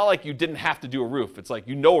 It's not like you didn't have to do a roof. It's like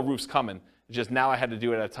you know a roof's coming. It's just now I had to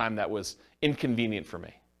do it at a time that was inconvenient for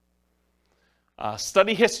me.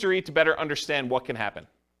 Study history to better understand what can happen.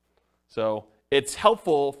 So it's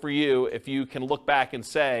helpful for you if you can look back and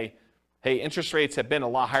say, hey, interest rates have been a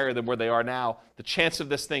lot higher than where they are now. The chance of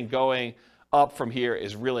this thing going up from here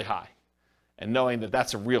is really high. And knowing that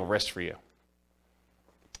that's a real risk for you.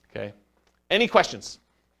 Okay. Any questions?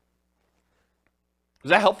 Was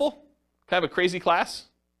that helpful? Kind of a crazy class?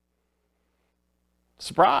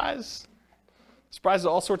 Surprise. Surprise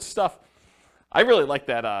all sorts of stuff. I really like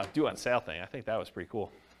that due on sale thing. I think that was pretty cool.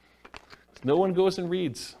 No one goes and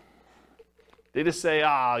reads. They just say,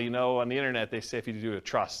 on the internet, they say if you do a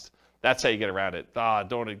trust, that's how you get around it.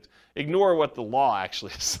 Don't ignore what the law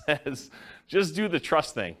actually says. Just do the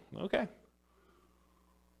trust thing. Okay.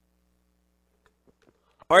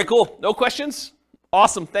 All right, cool. No questions?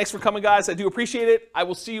 Awesome. Thanks for coming, guys. I do appreciate it. I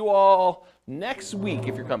will see you all next week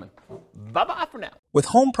if you're coming. Bye-bye for now. With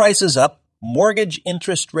home prices up, mortgage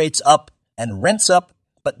interest rates up, and rents up,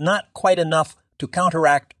 but not quite enough to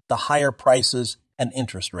counteract the higher prices and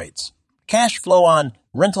interest rates. Cash flow on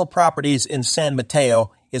rental properties in San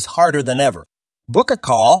Mateo is harder than ever. Book a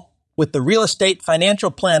call with the Real Estate Financial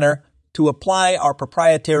Planner to apply our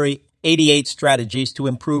proprietary 88 strategies to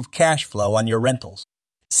improve cash flow on your rentals.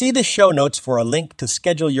 See the show notes for a link to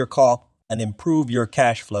schedule your call and improve your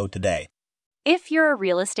cash flow today. If you're a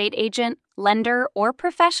real estate agent, lender, or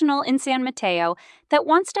professional in San Mateo that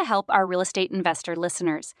wants to help our real estate investor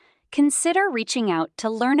listeners, consider reaching out to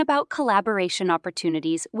learn about collaboration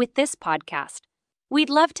opportunities with this podcast. We'd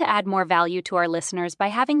love to add more value to our listeners by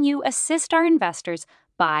having you assist our investors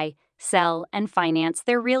buy, sell, and finance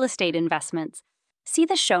their real estate investments. See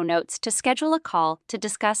the show notes to schedule a call to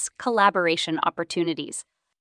discuss collaboration opportunities.